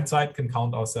in hindsight can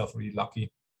count ourselves really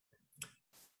lucky.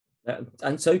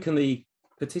 And so can the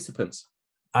participants.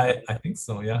 I think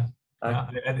so, yeah.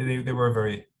 And they were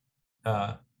very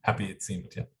happy, it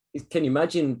seemed, yeah. Can you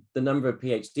imagine the number of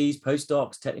PhDs,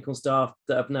 postdocs, technical staff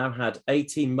that have now had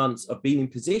 18 months of being in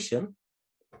position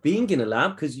being in a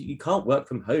lab, because you can't work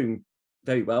from home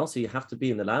very well, so you have to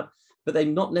be in the lab, but they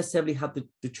not necessarily have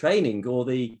the training or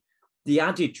the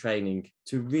added training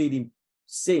to really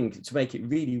sing, to make it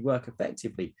really work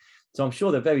effectively. So I'm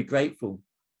sure they're very grateful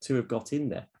to have got in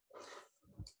there.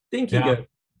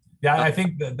 I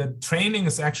think the training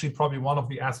is actually probably one of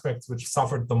the aspects which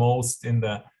suffered the most in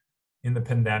the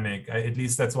pandemic. At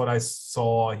least that's what I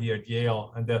saw here at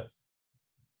Yale. And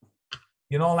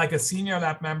like a senior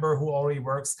lab member who already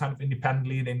works kind of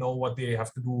independently, they know what they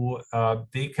have to do.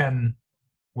 They can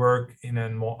work in a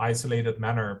more isolated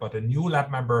manner. But a new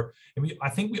lab member, I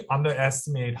think we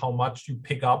underestimate how much you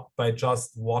pick up by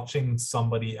just watching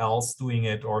somebody else doing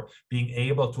it, or being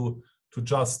able to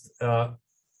just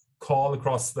call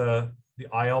across the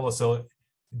aisle or so.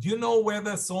 Do you know where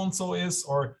the so-and-so is?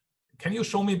 Or can you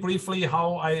show me briefly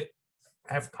how I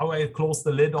close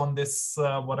the lid on this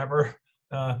whatever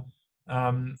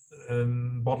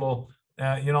bottle?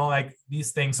 Like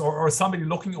these things, or somebody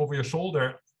looking over your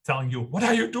shoulder telling you, what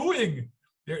are you doing?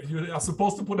 You are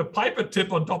supposed to put a pipette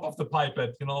tip on top of the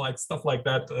pipette, like stuff like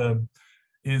that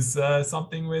is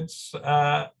something which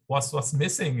was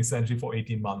missing essentially for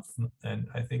 18 months. And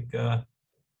I think, I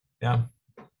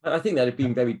think that had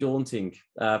been very daunting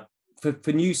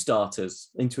for new starters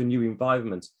into a new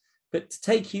environment. But to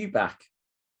take you back,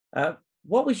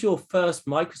 what was your first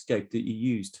microscope that you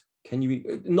used? Can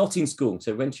you, not in school,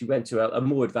 so when you went to a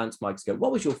more advanced microscope,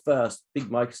 what was your first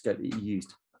big microscope that you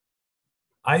used?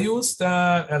 I used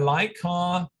a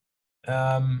Leica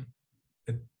a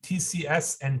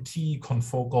TCS-NT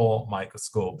confocal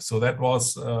microscope. So that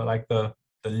was like the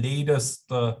latest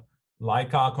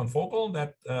Leica confocal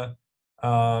that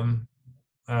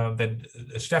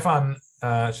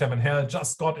Stefan Hell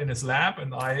just got in his lab,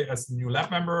 and I, as the new lab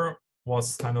member,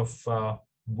 was kind of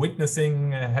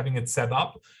witnessing having it set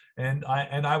up, and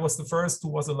I was the first who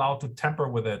was allowed to tamper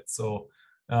with it. So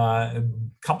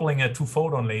coupling a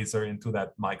 2-photon laser into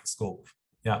that microscope.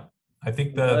 Yeah, I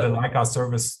think the Leica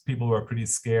service people were pretty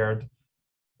scared.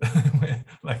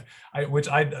 Which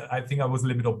I think I was a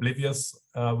little bit oblivious,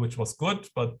 which was good,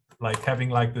 but like having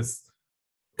like this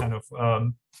kind of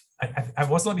I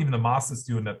was not even a master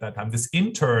student at that time. This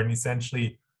intern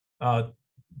essentially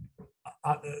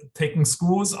taking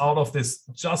screws out of this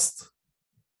just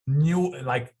new,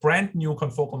 like brand new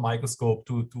confocal microscope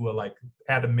to like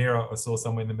add a mirror or so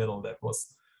somewhere in the middle. That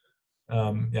was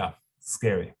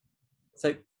scary.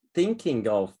 So thinking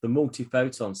of the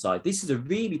multiphoton side, this is a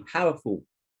really powerful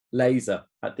laser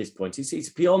at this point. It's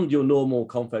beyond your normal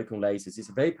confocal lasers. It's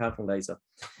a very powerful laser.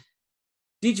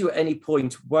 Did you at any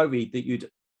point worry that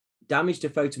you'd damaged a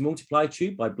photomultiplier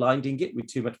tube by blinding it with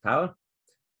too much power?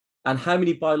 And how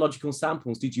many biological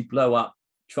samples did you blow up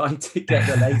trying to get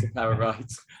the laser power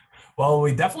right? Well,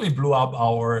 we definitely blew up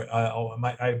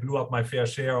I blew up my fair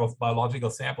share of biological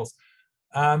samples.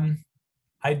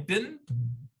 I didn't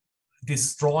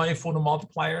destroy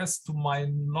photomultipliers to my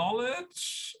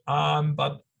knowledge,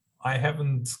 but I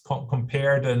haven't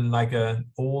compared like an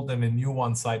old and a new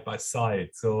one side by side.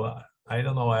 So I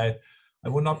don't know. I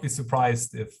would not be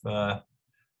surprised if one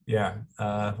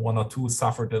or two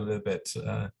suffered a little bit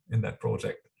in that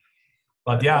project.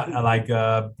 But like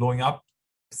blowing up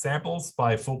samples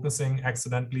by focusing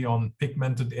accidentally on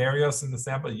pigmented areas in the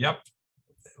sample. Yep,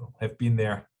 I've been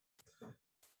there.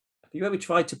 Have you ever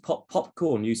tried to pop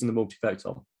popcorn using the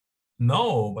multiphoton?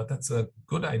 No, but that's a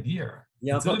good idea.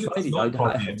 Yeah, I've not tried it. I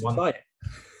have to try it.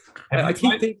 I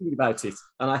keep thinking about it,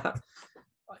 and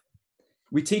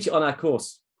we teach it on our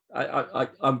course.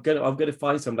 I'm gonna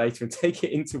find some later and take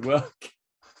it into work.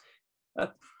 A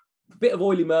bit of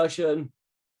oil immersion,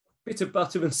 bit of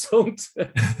butter and salt.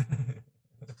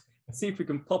 See if we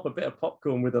can pop a bit of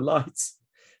popcorn with a light,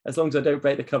 as long as I don't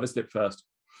break the cover slip first.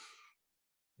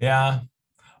 Yeah.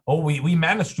 Oh, we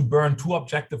managed to burn 2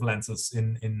 objective lenses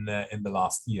in the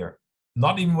last year.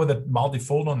 Not even with a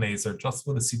multiphoton laser, just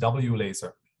with a CW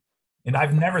laser. And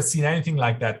I've never seen anything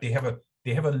like that. They have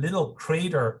a little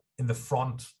crater in the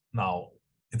front now.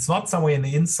 It's not somewhere in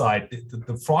the inside.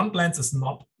 The front lens is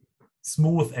not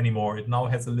smooth anymore. It now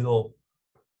has a little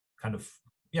kind of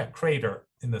crater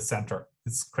in the center.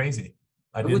 It's crazy.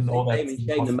 I didn't know that. I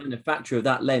would the manufacturer of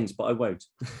that lens, but I won't.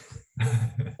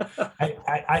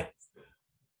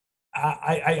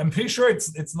 I am pretty sure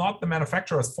it's not the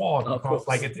manufacturer's fault, because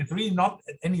like it's really not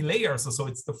any layers or so.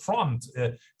 It's the front.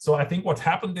 So I think what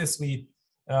happened is the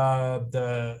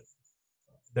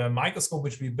microscope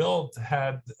which we built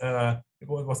had it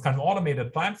was kind of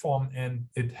automated platform, and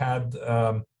it had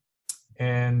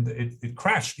and it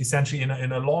crashed essentially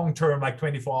in a long term, like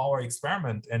 24-hour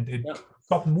experiment, and it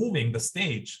stopped moving the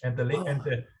stage, and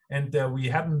and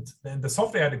the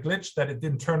software had a glitch that it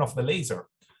didn't turn off the laser.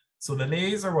 So the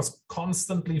laser was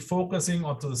constantly focusing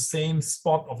onto the same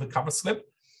spot of the cover slip.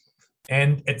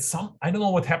 And I don't know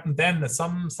what happened then.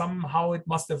 Somehow it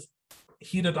must have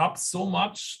heated up so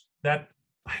much that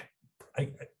I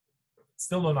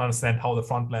still don't understand how the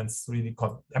front lens really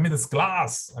caught. I mean, it's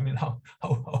glass. I mean, how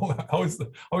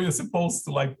are you supposed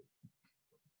to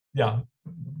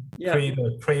create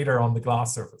a crater on the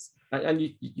glass surface? And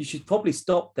you should probably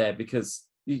stop there, because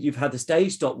you've had the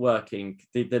stage stop working.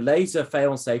 The laser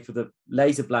fail-safe for the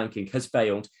laser blanking has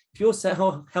failed. If your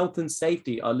health and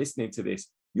safety are listening to this,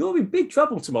 you're in big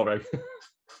trouble tomorrow.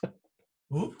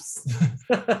 Oops.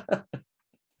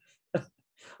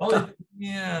 Well,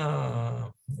 yeah.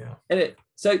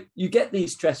 So you get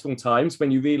these stressful times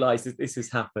when you realize that this has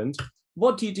happened.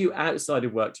 What do you do outside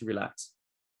of work to relax?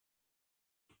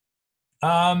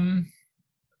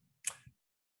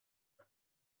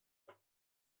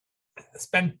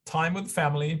 Spend time with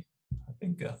family. I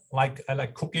think I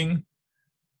like cooking.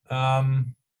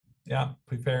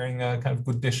 Preparing kind of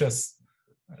good dishes.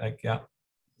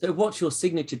 So what's your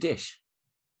signature dish?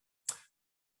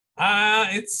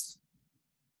 It's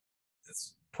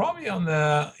probably on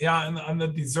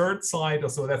the dessert side or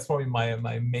so. That's probably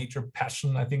my major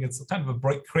passion. I think it's kind of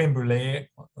a creme brulee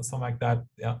or something like that.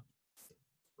 Yeah.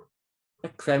 A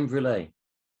creme brulee.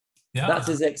 Yeah. That's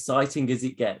as exciting as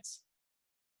it gets.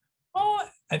 Oh,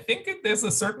 I think there's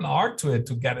a certain art to it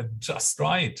to get it just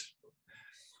right.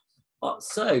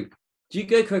 So do you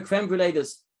go for a creme brulee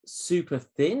that's super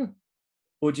thin,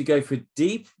 or do you go for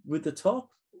deep with the top?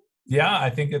 Yeah,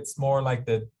 I think it's more like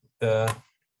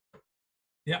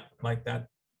like that.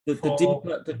 The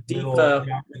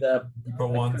deeper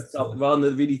ones, rather than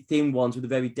the really thin ones with a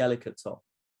very delicate top.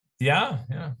 Yeah.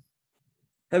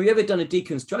 Have you ever done a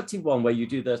deconstructed one where you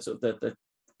do the sort of the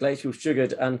glacial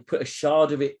sugared and put a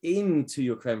shard of it into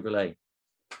your creme brulee?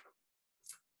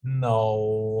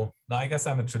 No, I guess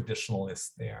I'm a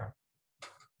traditionalist there.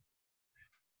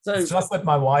 So it's just that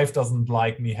my wife doesn't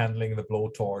like me handling the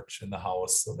blowtorch in the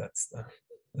house, so that's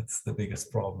the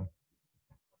biggest problem.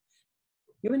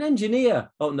 You're an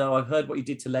engineer. Oh no, I've heard what you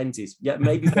did to lenses. Yeah,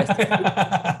 maybe best.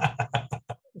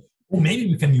 Well,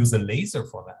 maybe we can use a laser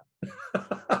for that.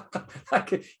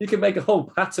 You can make a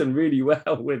whole pattern really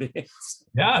well with it.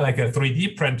 Yeah, like a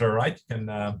 3D printer, right? You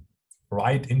can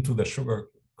write into the sugar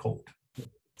coat.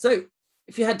 So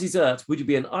if you had dessert, would you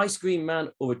be an ice cream man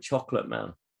or a chocolate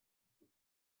man?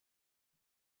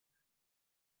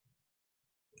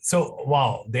 So,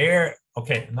 wow,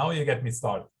 okay, now you get me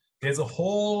started. There's a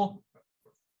whole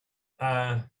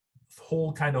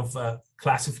kind of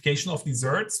classification of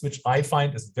desserts, which I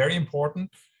find is very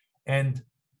important. And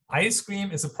ice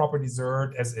cream is a proper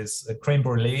dessert, as is a creme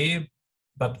brulee,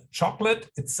 but chocolate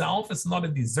itself is not a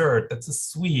dessert. That's a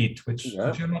sweet, which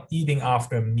you're not eating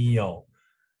after a meal.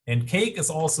 And cake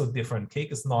is also different.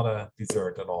 Cake is not a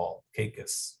dessert at all. Cake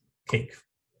is cake.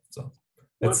 So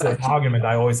that's an argument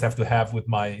I always have to have with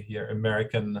my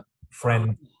American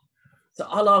friend. So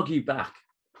I'll argue back.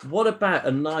 What about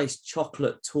a nice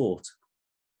chocolate torte?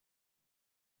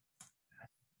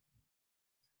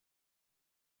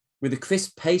 With a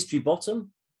crisp pastry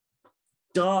bottom,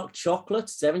 dark chocolate,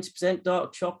 70%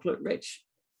 dark chocolate rich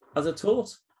as a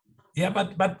torte? Yeah,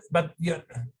 but yeah,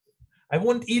 I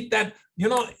won't eat that.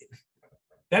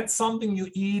 That's something you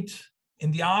eat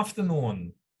in the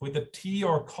afternoon with a tea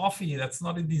or coffee. That's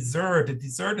not a dessert. A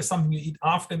dessert is something you eat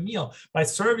after a meal. By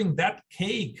serving that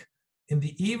cake in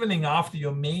the evening after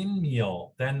your main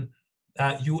meal, then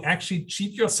you actually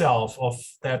cheat yourself of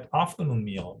that afternoon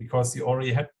meal, because you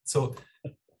already had. So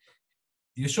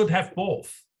you should have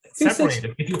both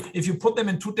separated. If you put them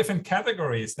in two different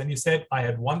categories, then you said, I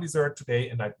had one dessert today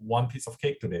and I had one piece of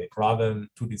cake today, rather than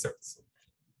two desserts.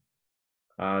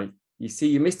 You see,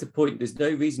 you missed the point. There's no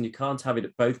reason you can't have it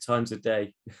at both times a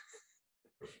day.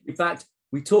 In fact,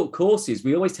 we taught courses.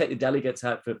 We always take the delegates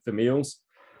out for meals.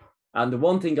 And the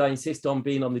one thing I insist on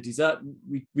being on the dessert,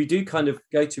 we do kind of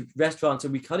go to restaurants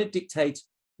and we kind of dictate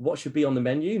what should be on the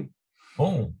menu.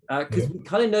 Because we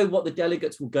kind of know what the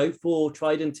delegates will go for,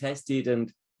 tried and tested,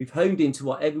 and we've honed into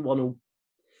what everyone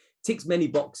ticks many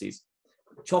boxes.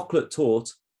 Chocolate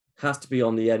torte has to be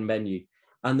on the end menu.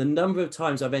 And the number of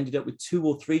times I've ended up with 2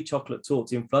 or 3 chocolate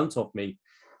tortes in front of me,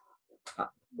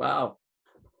 wow,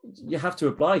 you have to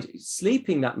oblige.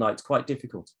 Sleeping that night's quite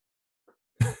difficult.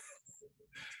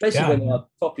 Especially when they are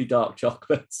properly dark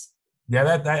chocolates.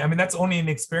 Yeah, that's only an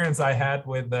experience I had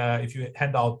with if you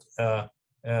hand out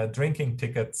drinking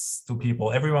tickets to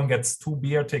people. Everyone gets 2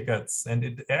 beer tickets, and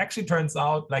it actually turns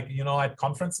out, like, at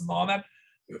conferences and all that,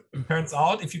 turns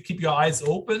out if you keep your eyes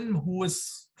open, who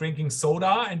is drinking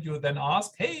soda, and you then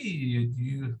ask, hey, do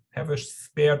you have a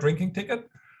spare drinking ticket?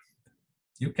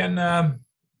 You can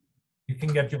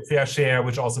get your fair share,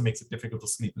 which also makes it difficult to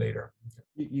sleep later.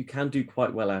 You can do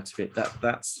quite well out of it.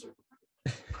 That's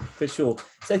for sure.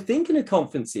 So thinking of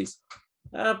conferences,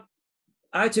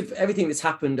 out of everything that's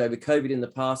happened over COVID in the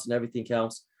past and everything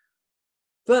else,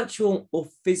 virtual or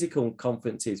physical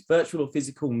conferences, virtual or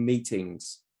physical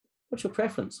meetings, what's your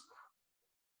preference?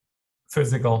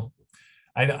 Physical.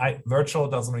 Virtual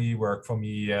doesn't really work for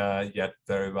me yet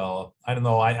very well. I don't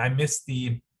know. I miss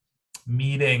the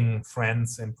meeting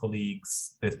friends and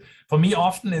colleagues. For me,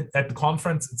 often at the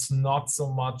conference, it's not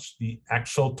so much the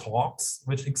actual talks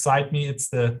which excite me. It's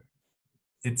the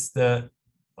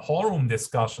hallroom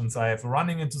discussions I have,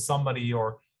 running into somebody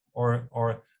or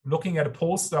looking at a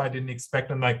poster I didn't expect,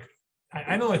 and like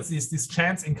I know it's these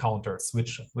chance encounters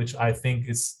which I think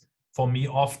is, for me,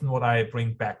 often what I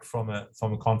bring back from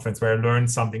a conference, where I learn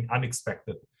something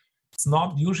unexpected. It's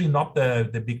usually not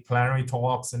the big plenary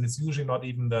talks, and it's usually not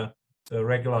even the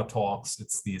regular talks.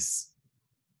 It's these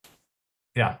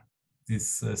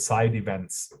side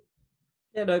events.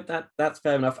 Yeah, no, that's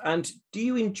fair enough. And do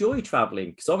you enjoy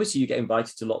traveling? Because obviously you get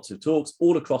invited to lots of talks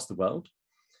all across the world.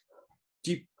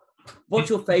 What's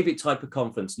your favorite type of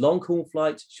conference? Long haul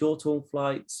flights, short haul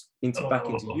flights, back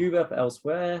into Europe,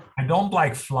 elsewhere? I don't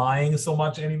like flying so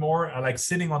much anymore. I like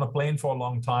sitting on a plane for a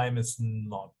long time. Is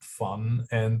not fun.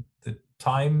 And the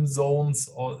time zones,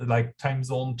 or like time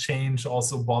zone change,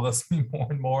 also bothers me more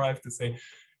and more, I have to say.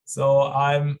 So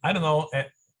I don't know.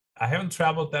 I haven't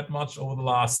traveled that much over the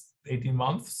last 18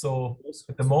 months. So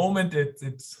at the moment, it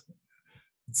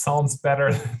sounds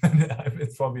better than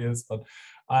it probably is. But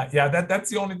that's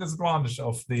the only disadvantage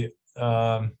of the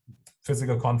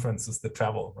physical conferences, the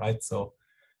travel, right? So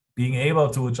being able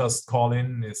to just call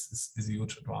in is a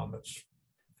huge advantage.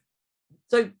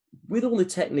 So with all the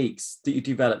techniques that you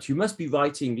developed, you must be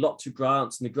writing lots of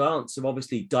grants, and the grants are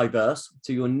obviously diverse.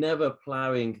 So you're never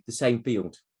ploughing the same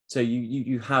field. So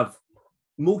you have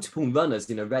multiple runners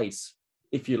in a race,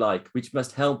 if you like, which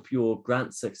must help your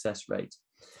grant success rate.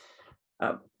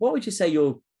 What would you say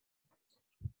you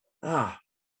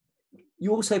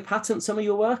also patent some of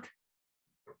your work?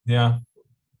 Yeah.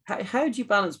 How do you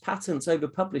balance patents over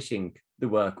publishing the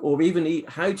work? Or even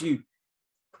how do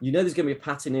you know there's going to be a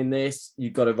patent in this,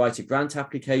 you've got to write a grant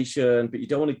application, but you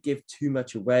don't want to give too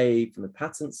much away from the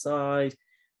patent side?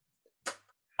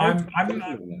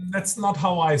 That's not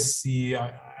how I see.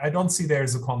 I don't see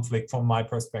there's a conflict from my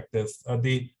perspective.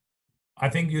 I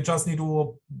think you just need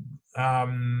to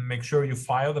make sure you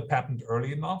file the patent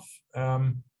early enough.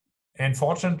 And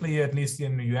fortunately, at least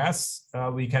in the US,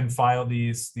 we can file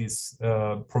these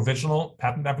provisional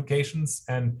patent applications,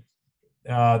 and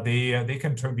they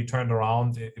can be turned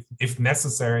around if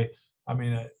necessary. I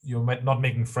mean, you're not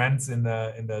making friends in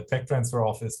the tech transfer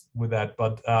office with that,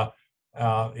 but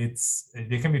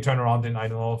they can be turned around in, I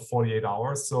don't know, 48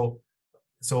 hours.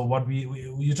 So what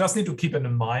you just need to keep it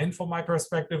in mind, from my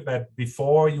perspective, that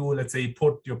before you, let's say,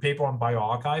 put your paper on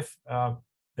bioRxiv,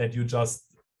 that you just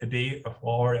a day,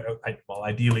 or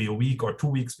ideally a week or 2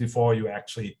 weeks before, you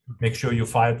actually make sure you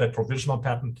file that provisional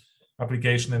patent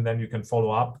application, and then you can follow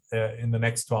up in the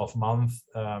next 12 months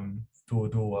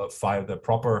to file the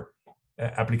proper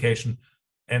application.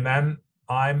 And then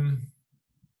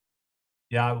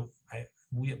we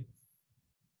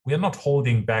are not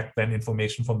holding back then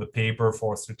information from the paper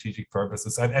for strategic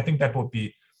purposes. I think that would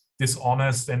be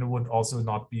dishonest, and it would also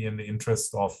not be in the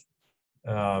interest of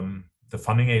the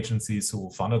funding agencies who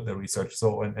funded the research.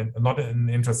 So, and not in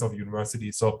the interest of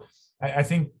universities. So I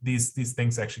think these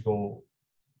things actually go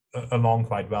along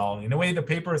quite well. In a way, the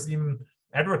paper is even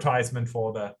advertisement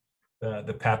for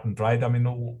the patent, right? I mean,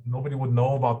 nobody would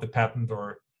know about the patent,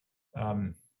 or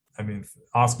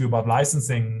ask you about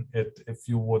licensing it if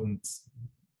you wouldn't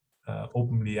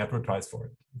openly advertise for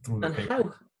it through the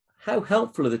paper. How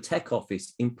helpful are the tech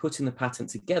office in putting the patent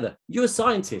together? You're a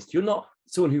scientist, you're not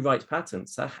someone who writes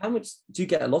patents. So how much do you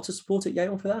get? A lot of support at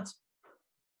Yale for that?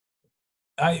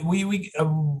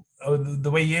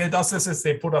 The way Yale does this is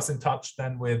they put us in touch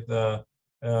then with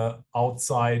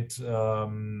outside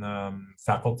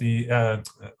faculty,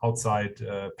 outside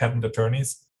patent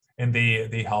attorneys, and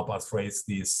they help us raise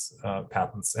these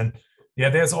patents. And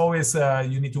there's always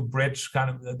you need to bridge kind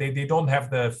of. They don't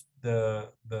have the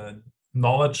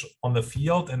knowledge on the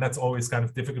field, and that's always kind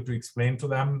of difficult to explain to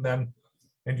them. Then,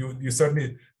 and you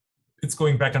certainly, it's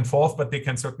going back and forth, but they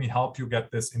can certainly help you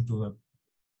get this into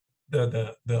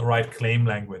the right claim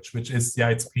language, which is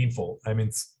it's painful. I mean,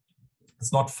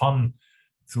 it's not fun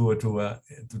to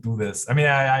do this. I mean,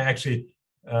 I actually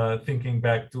thinking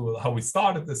back to how we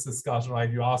started this discussion, right?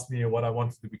 You asked me what I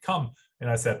wanted to become, and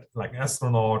I said like an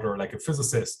astronaut or like a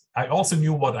physicist. I also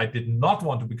knew what I did not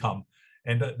want to become,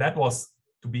 and that was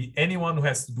to be anyone who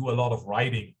has to do a lot of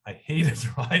writing. I hated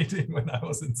writing when I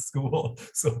was in school.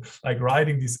 So like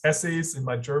writing these essays in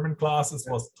my German classes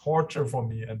was torture for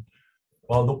me. And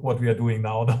well, look what we are doing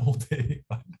now the whole day.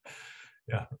 But,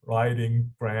 yeah,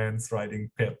 writing grants, writing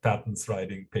patents,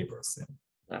 writing papers.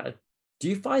 Yeah. Do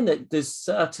you find that there's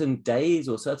certain days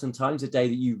or certain times of day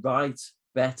that you write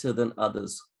better than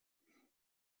others?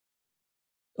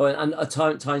 And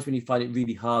times when you find it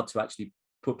really hard to actually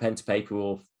put pen to paper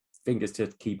or fingers to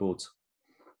keyboards?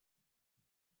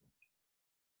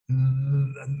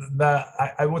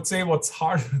 I would say what's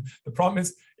hard, the problem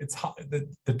is it's hard,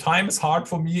 the time is hard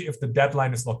for me if the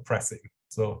deadline is not pressing.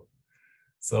 So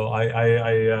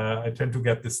I tend to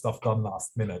get this stuff done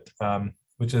last minute.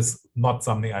 Which is not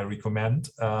something I recommend,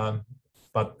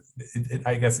 but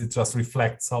I guess it just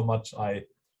reflects how much I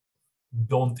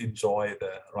don't enjoy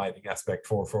the writing aspect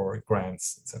for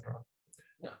grants, etc.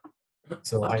 Yeah.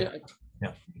 So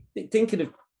thinking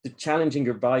of the challenging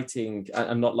of writing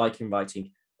and not liking writing,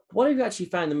 what have you actually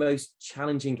found the most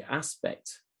challenging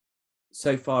aspect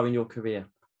so far in your career?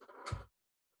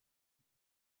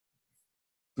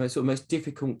 Most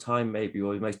difficult time maybe,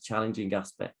 or the most challenging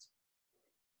aspect?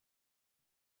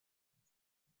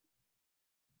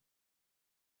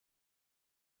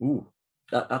 Ooh,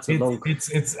 that's a long.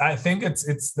 It's. I think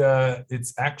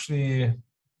it's actually.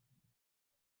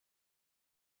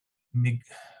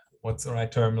 What's the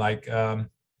right term? Like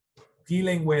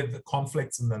dealing with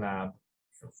conflicts in the lab.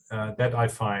 That I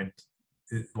find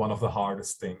is one of the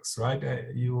hardest things. Right?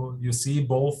 You see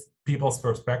both people's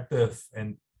perspective,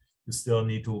 and you still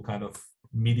need to kind of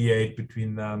mediate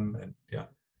between them. And yeah,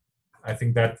 I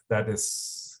think that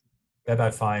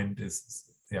I find is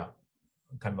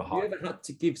kind of hard. Have you ever had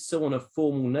to give someone a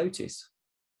formal notice?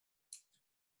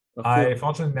 I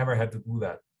fortunately never had to do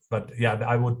that, but yeah,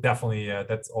 I would definitely.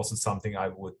 That's also something I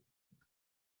would.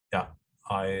 Yeah,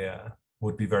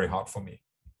 would be very hard for me.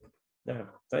 Yeah,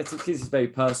 this is very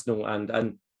personal,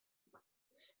 and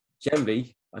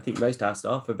generally, I think most of our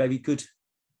staff are very good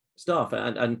staff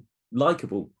and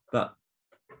likable, but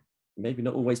maybe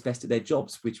not always best at their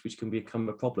jobs, which can become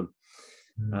a problem.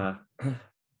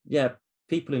 Yeah.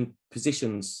 People in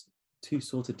positions, two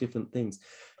sort of different things.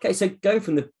 Okay, so going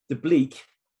from the bleak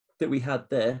that we had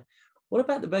there, what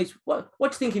about the most, what do you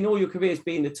think in all your careers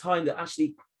being the time that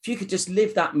actually, if you could just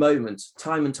live that moment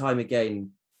time and time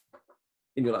again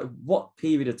in your life, what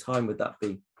period of time would that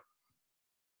be?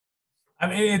 I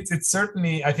mean, it's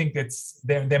certainly, I think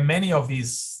there are many of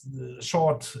these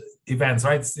short events,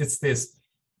 right? It's this,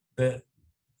 the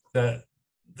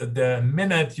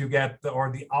minute you get,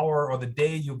 or the hour or the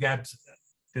day you get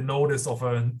the notice of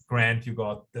a grant you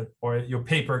got, or your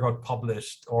paper got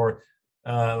published, or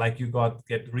like you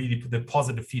get really the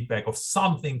positive feedback of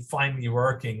something finally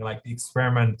working, like the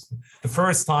experiment. The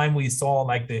first time we saw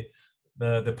like the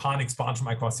Pan expansion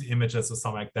microscopy images or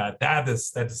something like that. That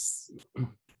is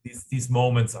these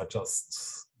moments are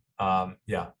just are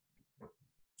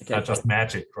just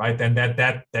magic, right? And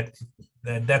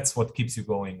that's what keeps you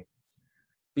going.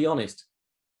 Be honest.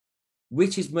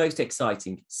 Which is most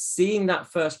exciting, seeing that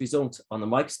first result on the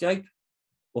microscope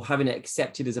or having it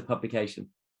accepted as a publication?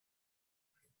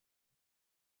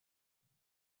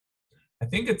 I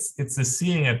think it's the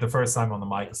seeing it the first time on the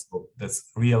microscope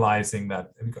that's realizing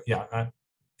that,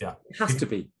 it has to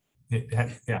be.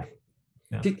 Yeah.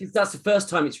 Because that's the first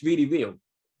time it's really real,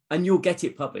 and you'll get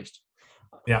it published.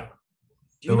 Yeah.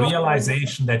 The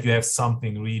realization that you have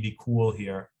something really cool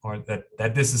here, or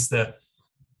that this is the,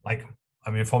 like, I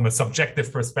mean, from a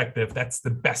subjective perspective, that's the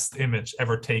best image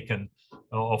ever taken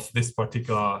of this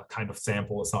particular kind of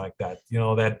sample or something like that. You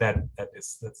know,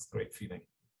 that's a great feeling.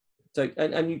 So,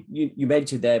 and you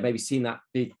mentioned there, maybe seeing that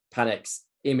big Pan-X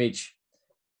image,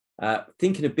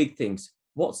 thinking of big things.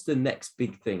 What's the next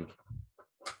big thing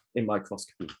in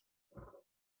microscopy?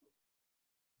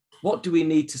 What do we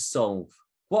need to solve?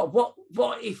 What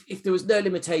if there was no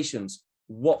limitations,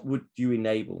 what would you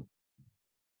enable?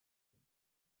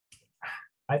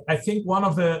 I think one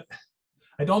of the,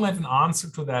 I don't have an answer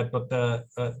to that, but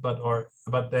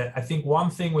I think one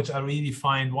thing which I really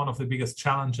find one of the biggest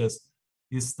challenges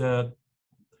is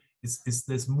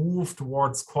this move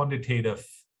towards quantitative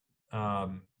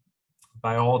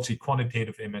biology,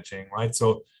 quantitative imaging, right?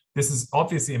 So this is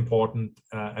obviously important.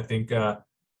 I think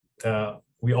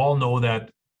we all know that,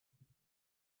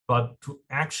 but to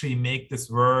actually make this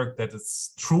work that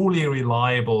is truly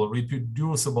reliable,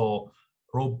 reproducible,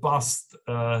 robust,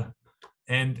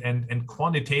 and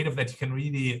quantitative, that you can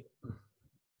really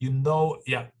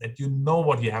that you know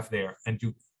what you have there, and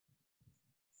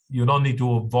you don't need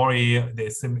to worry.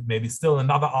 There's maybe still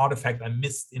another artifact I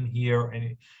missed in here.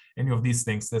 Any of these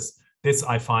things. This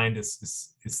I find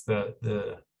is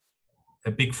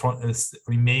a big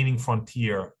remaining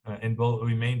frontier, and will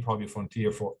remain probably a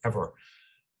frontier forever.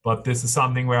 But this is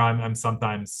something where I'm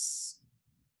sometimes,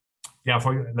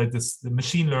 for like this, the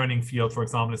machine learning field, for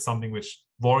example, is something which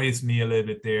worries me a little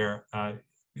bit there,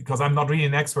 because I'm not really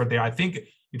an expert there. I think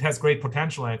it has great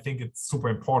potential, and I think it's super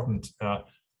important. But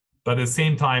at the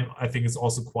same time, I think it's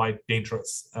also quite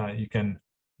dangerous. You can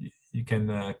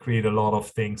create a lot of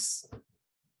things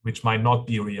which might not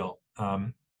be real,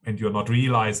 and you're not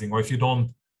realizing, or if you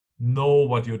don't know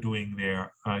what you're doing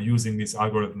there using these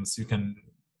algorithms, you can,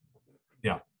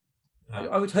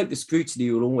 I would hope the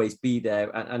scrutiny will always be there,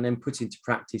 and then put into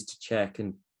practice to check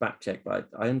and back check. But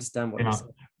I understand what you're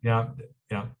saying.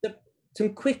 Yeah.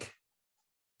 Some quick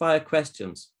fire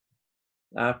questions.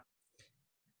 Are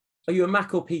you a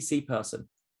Mac or PC person?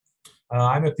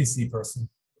 I'm a PC person.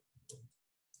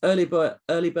 Early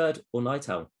bird or night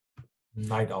owl?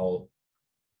 Night owl.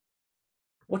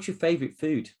 What's your favorite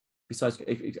food besides,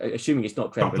 assuming it's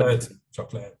not creme brulee?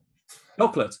 Chocolate.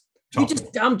 Chocolate. You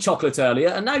just damned chocolate earlier,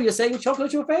 and now you're saying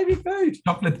chocolate's your favorite food.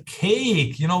 Chocolate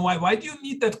cake. You know why? Why do you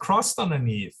need that crust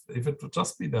underneath? If it would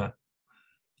just be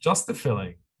just the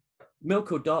filling.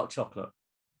 Milk or dark chocolate?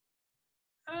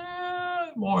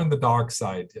 More on the dark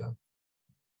side, yeah.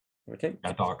 Okay.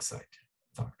 Yeah, dark side.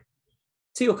 Dark.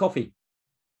 Tea or coffee?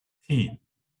 Tea.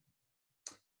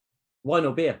 Wine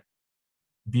or beer?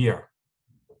 Beer.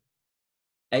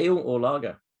 Ale or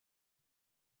lager?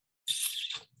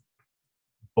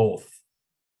 Both.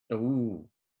 Ooh.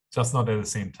 Just not at the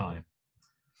same time.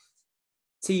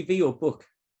 TV or book?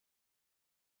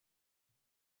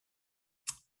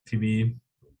 TV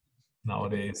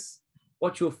nowadays.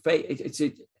 What's your favorite?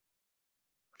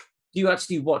 Do you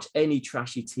actually watch any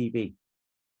trashy TV?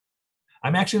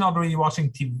 I'm actually not really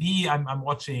watching TV. I'm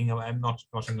not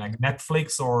watching like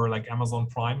Netflix or like Amazon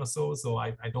Prime or so. So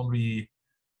I don't really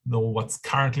know what's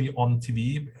currently on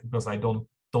TV, because I don't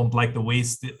like the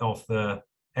waste of the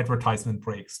advertisement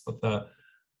breaks. But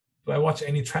do I watch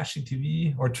any trashy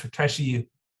TV or trashy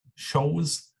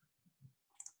shows?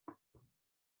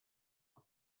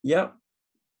 Yeah.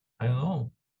 I don't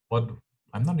know.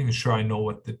 I'm not even sure I know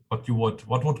what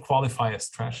would qualify as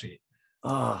trashy.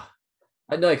 I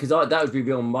know, because that would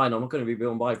reveal mine. I'm not going to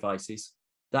reveal my vices.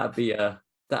 That'd be I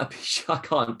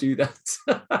can't do that.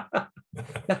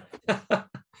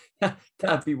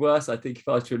 That'd be worse, I think, if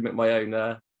I was to admit my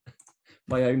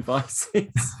own vices.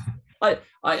 I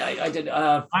did.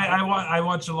 I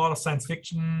watch a lot of science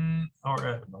fiction,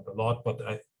 or not a lot, but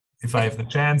if I have the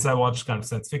chance, I watch kind of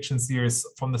science fiction series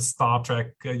from the Star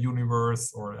Trek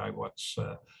universe, or I watch.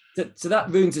 So that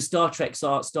ruins the Star Trek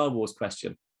Star Wars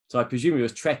question. So I presume it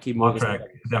was Trekkie more. Star Trek,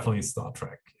 definitely Star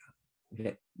Trek.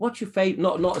 Yeah. What's your favorite?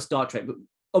 Not a Star Trek, but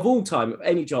of all time, of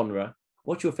any genre.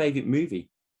 What's your favorite movie?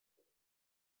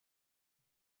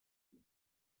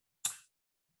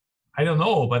 I don't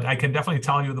know, but I can definitely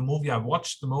tell you the movie I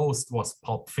watched the most was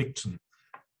Pulp Fiction.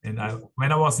 And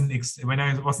when I was an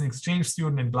exchange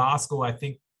student in Glasgow, I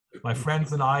think my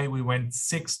friends and we went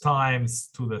 6 times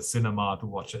to the cinema to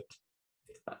watch it.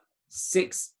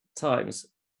 6 times?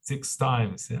 6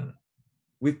 times, yeah.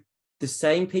 With the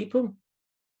same people?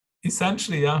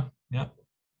 Essentially, yeah.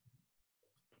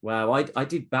 Wow, I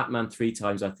did Batman 3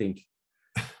 times, I think.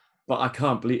 But I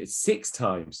can't believe it. 6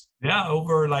 times. Yeah,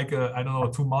 over like, I don't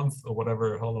know, 2 months or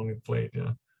whatever, how long it played,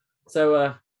 yeah.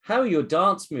 So how are your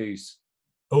dance moves?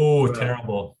 Oh,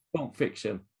 terrible. Pulp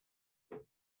Fiction.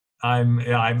 I'm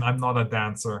not a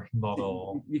dancer, not at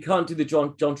all. You can't do the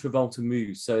John Travolta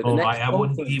moves. So I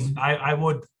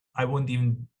wouldn't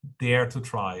even dare to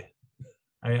try.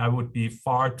 I would be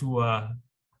far too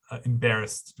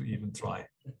embarrassed to even try.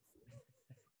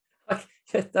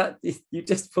 That you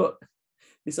just put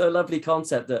it's a lovely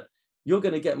concept that you're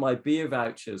going to get my beer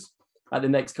vouchers at the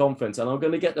next conference, and I'm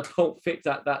going to get the Pulp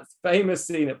Fiction, that famous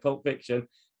scene at Pulp Fiction,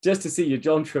 just to see your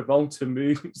John Travolta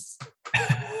moves.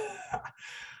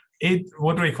 It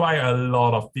would require a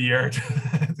lot of beer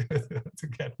to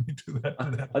get me to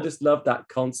that. I just love that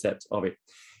concept of it.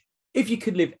 If you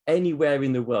could live anywhere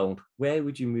in the world, where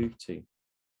would you move to?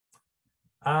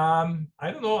 I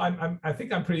don't know. I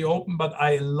think I'm pretty open, but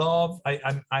I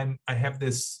have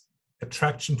this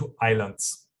attraction to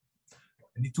islands.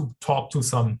 I need to talk to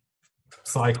some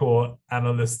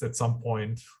psychoanalyst at some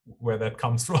point where that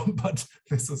comes from, but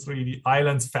this is really,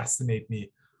 islands fascinate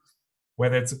me.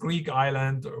 whether it's a Greek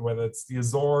island or whether it's the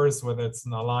Azores, whether it's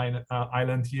an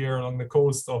island here along the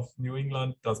coast of New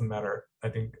England, doesn't matter. I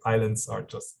think islands are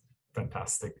just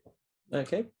fantastic.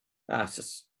 Okay, that's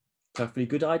just a perfectly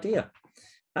good idea.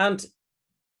 And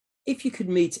if you could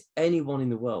meet anyone in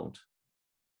the world,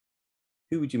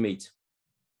 who would you meet?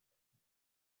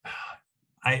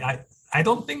 I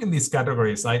don't think in these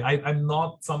categories. I'm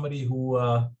not somebody who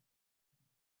I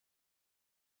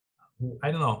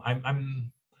don't know.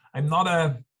 I'm not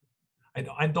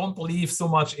I don't believe so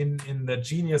much in the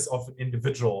genius of an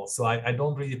individual. So I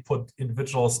don't really put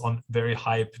individuals on very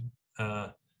high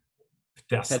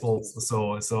pedestals.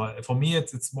 So for me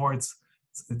it's more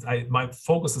my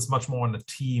focus is much more on the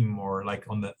team or like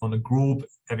on a group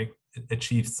having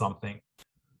achieved something.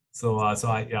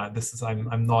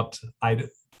 I'm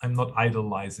not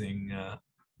idolizing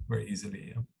very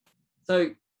easily.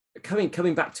 So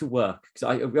coming back to work,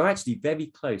 because we're actually very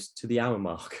close to the hour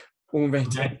mark already.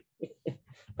 Okay.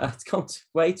 It's gone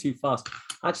way too fast.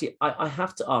 Actually, I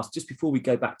have to ask just before we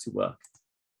go back to work.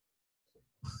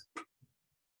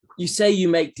 You say you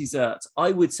make desserts.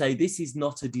 I would say this is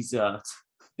not a dessert.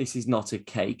 This is not a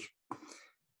cake.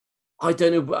 I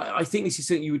don't know. I think this is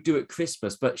something you would do at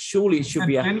Christmas, but surely it should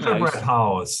be a gingerbread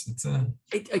house.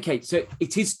 Okay, so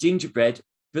it is gingerbread,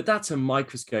 but that's a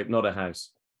microscope, not a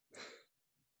house.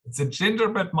 It's a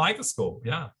gingerbread microscope,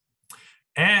 yeah.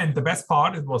 And the best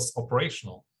part, it was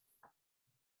operational.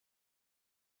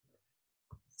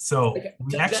 So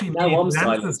we actually made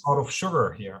lenses out of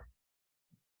sugar here.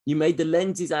 You made the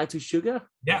lenses out of sugar?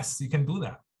 Yes, you can do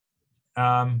that.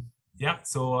 Yeah,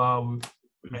 so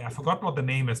I forgot what the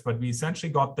name is, but we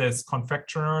essentially got this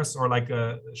confectioners or like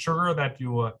a sugar that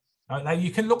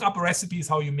you can look up recipes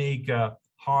how you make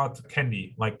hard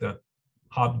candy, like the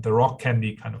rock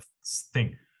candy kind of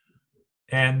thing.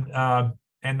 And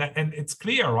it's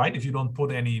clear, right? If you don't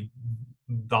put any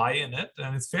dye in it,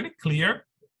 and it's fairly clear,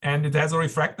 and it has a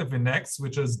refractive index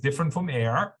which is different from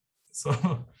air,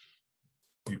 so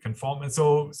you can form it.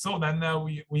 So then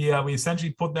we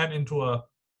essentially put that into a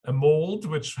mold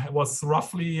which was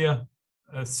roughly a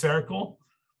circle,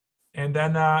 and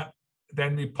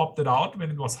then we popped it out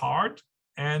when it was hard,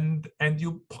 and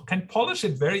you can polish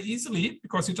it very easily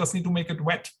because you just need to make it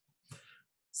wet.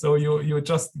 So you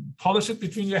just polish it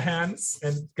between your hands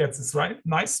and it gets this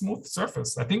nice smooth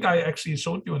surface. I think I actually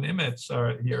showed you an image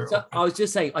here. So I was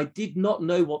just saying, I did not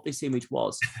know what this image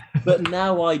was, but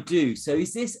now I do. So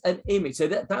is this an image? So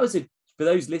that was for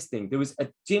those listening, there was a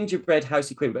gingerbread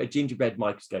house equivalent, but a gingerbread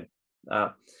microscope.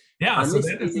 Yeah, so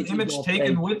that is an image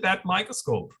taken with that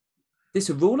microscope. This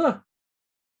a ruler?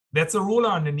 That's a ruler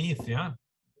underneath, yeah.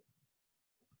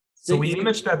 So we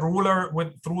imaged that ruler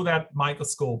through that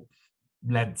microscope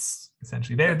lens,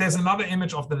 essentially. There's another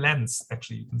image of the lens,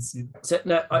 actually, you can see. So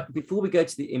now, before we go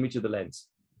to the image of the lens,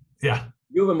 yeah,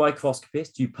 you're a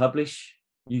microscopist, you publish,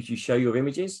 you show your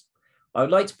images. I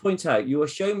would like to point out, you are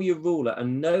showing me a ruler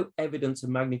and no evidence of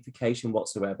magnification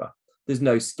whatsoever. There's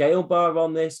no scale bar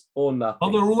on this or nothing.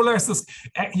 Oh, the ruler is this.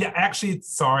 Yeah, actually,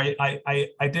 sorry, I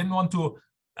didn't want to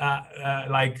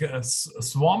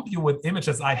swamp you with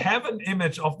images. I have an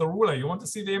image of the ruler. You want to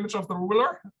see the image of the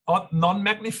ruler?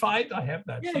 Non-magnified? I have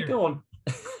that. Yeah, here. Go on.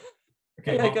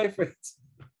 Okay, yeah, go for it.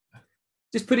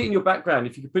 Just put it in your background.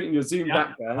 If you could put it in your Zoom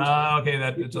background. Okay,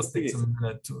 that just takes a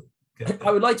minute to get.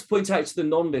 I would like to point out to the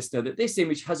non-listener that this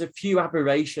image has a few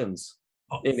aberrations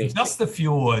in it. Just a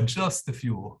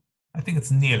few. I think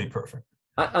it's nearly perfect.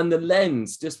 And the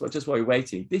lens, just while you're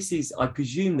waiting, this is, I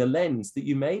presume, the lens that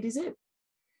you made, is it?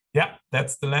 Yeah,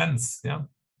 that's the lens, yeah.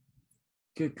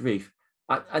 Good grief.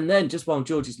 And then just while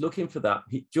George is looking for that,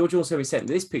 George also sent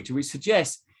this picture, which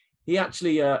suggests he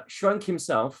actually shrunk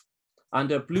himself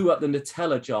and blew up the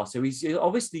Nutella jar. So he's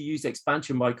obviously used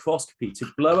expansion microscopy to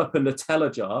blow up a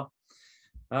Nutella jar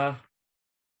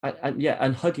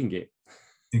and hugging it.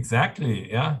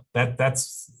 Exactly, yeah.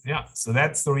 So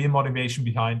that's the real motivation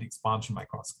behind expansion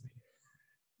microscopy.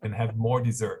 And have more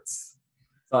desserts.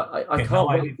 I can't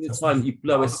wait for the time you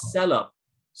blow a cell up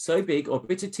so big or a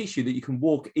bit of tissue that you can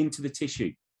walk into the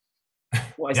tissue.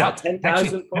 What is that,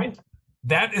 10,000?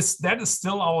 That is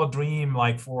still our dream,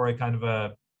 like for a kind of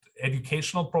a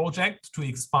educational project, to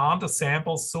expand the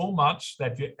sample so much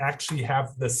that you actually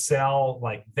have the cell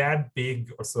like that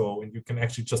big or so, and you can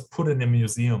actually just put it in a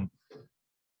museum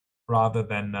rather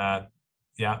than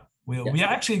we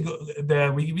actually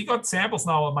we got samples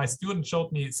now. My student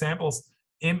showed me samples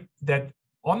that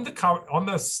on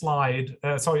the slide,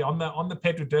 on the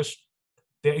petri dish,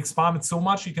 they're expanded so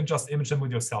much you can just image them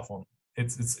with your cell phone.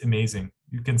 It's amazing.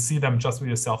 You can see them just with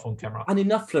your cell phone camera. And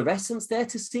enough fluorescence there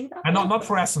to see that? And not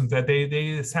fluorescent, that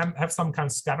they have some kind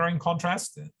of scattering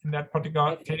contrast in that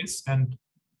particular case, and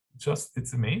just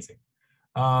it's amazing.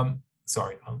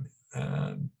 Sorry,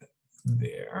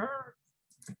 there.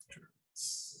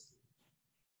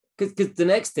 Because the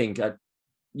next thing,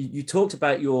 you talked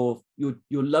about your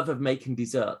love of making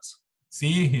desserts.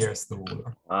 See, here's the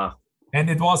ruler. Ah. And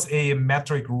it was a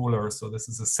metric ruler, so this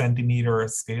is a centimeter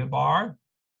scale bar.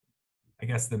 I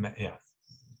guess yeah.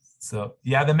 So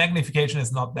yeah, the magnification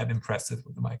is not that impressive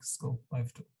with the microscope. I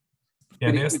have to.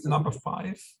 Yeah, there's number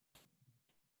 5.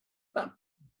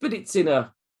 But it's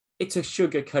a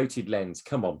sugar-coated lens.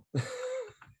 Come on.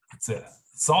 It's a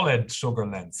solid sugar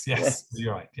lens. Yes,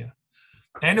 you're right. Yeah.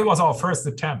 And it was our first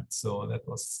attempt, so that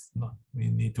was we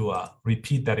need to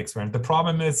repeat that experiment. The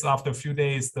problem is after a few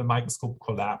days, the microscope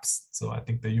collapsed. So I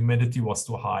think the humidity was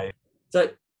too high. So,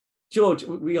 George,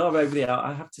 we are over the hour.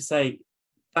 I have to say,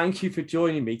 thank you for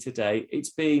joining me today.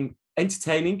 It's been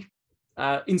entertaining,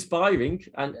 inspiring,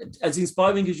 and as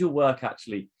inspiring as your work,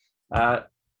 actually. I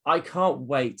can't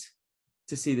wait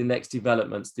to see the next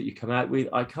developments that you come out with.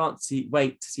 I can't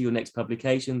wait to see your next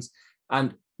publications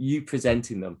and you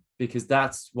presenting them, because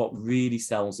that's what really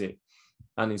sells it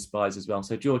and inspires as well.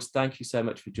 So, George, thank you so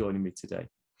much for joining me today.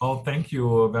 Well, thank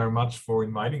you very much for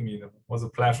inviting me. It was a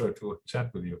pleasure to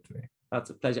chat with you today. That's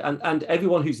a pleasure. And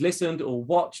everyone who's listened or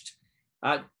watched,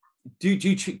 do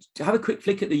have a quick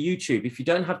flick at the YouTube. If you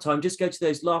don't have time, just go to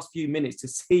those last few minutes to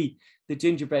see the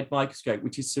gingerbread microscope,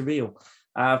 which is surreal.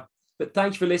 But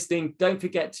thanks for listening. Don't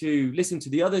forget to listen to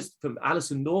the others from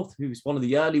Alison North, who's one of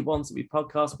the early ones that we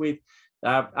podcast with.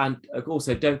 And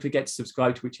also don't forget to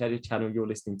subscribe to whichever channel you're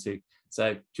listening to.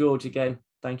 So, George, again,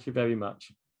 thank you very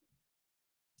much.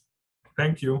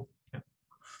 Thank you.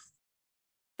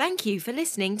 Thank you for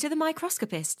listening to The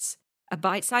Microscopists, a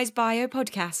bite-sized bio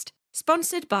podcast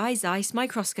sponsored by Zeiss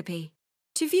Microscopy.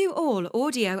 To view all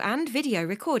audio and video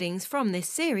recordings from this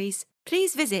series,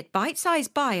 please visit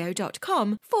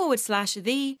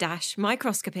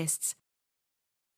bitesizebio.com/the-microscopists.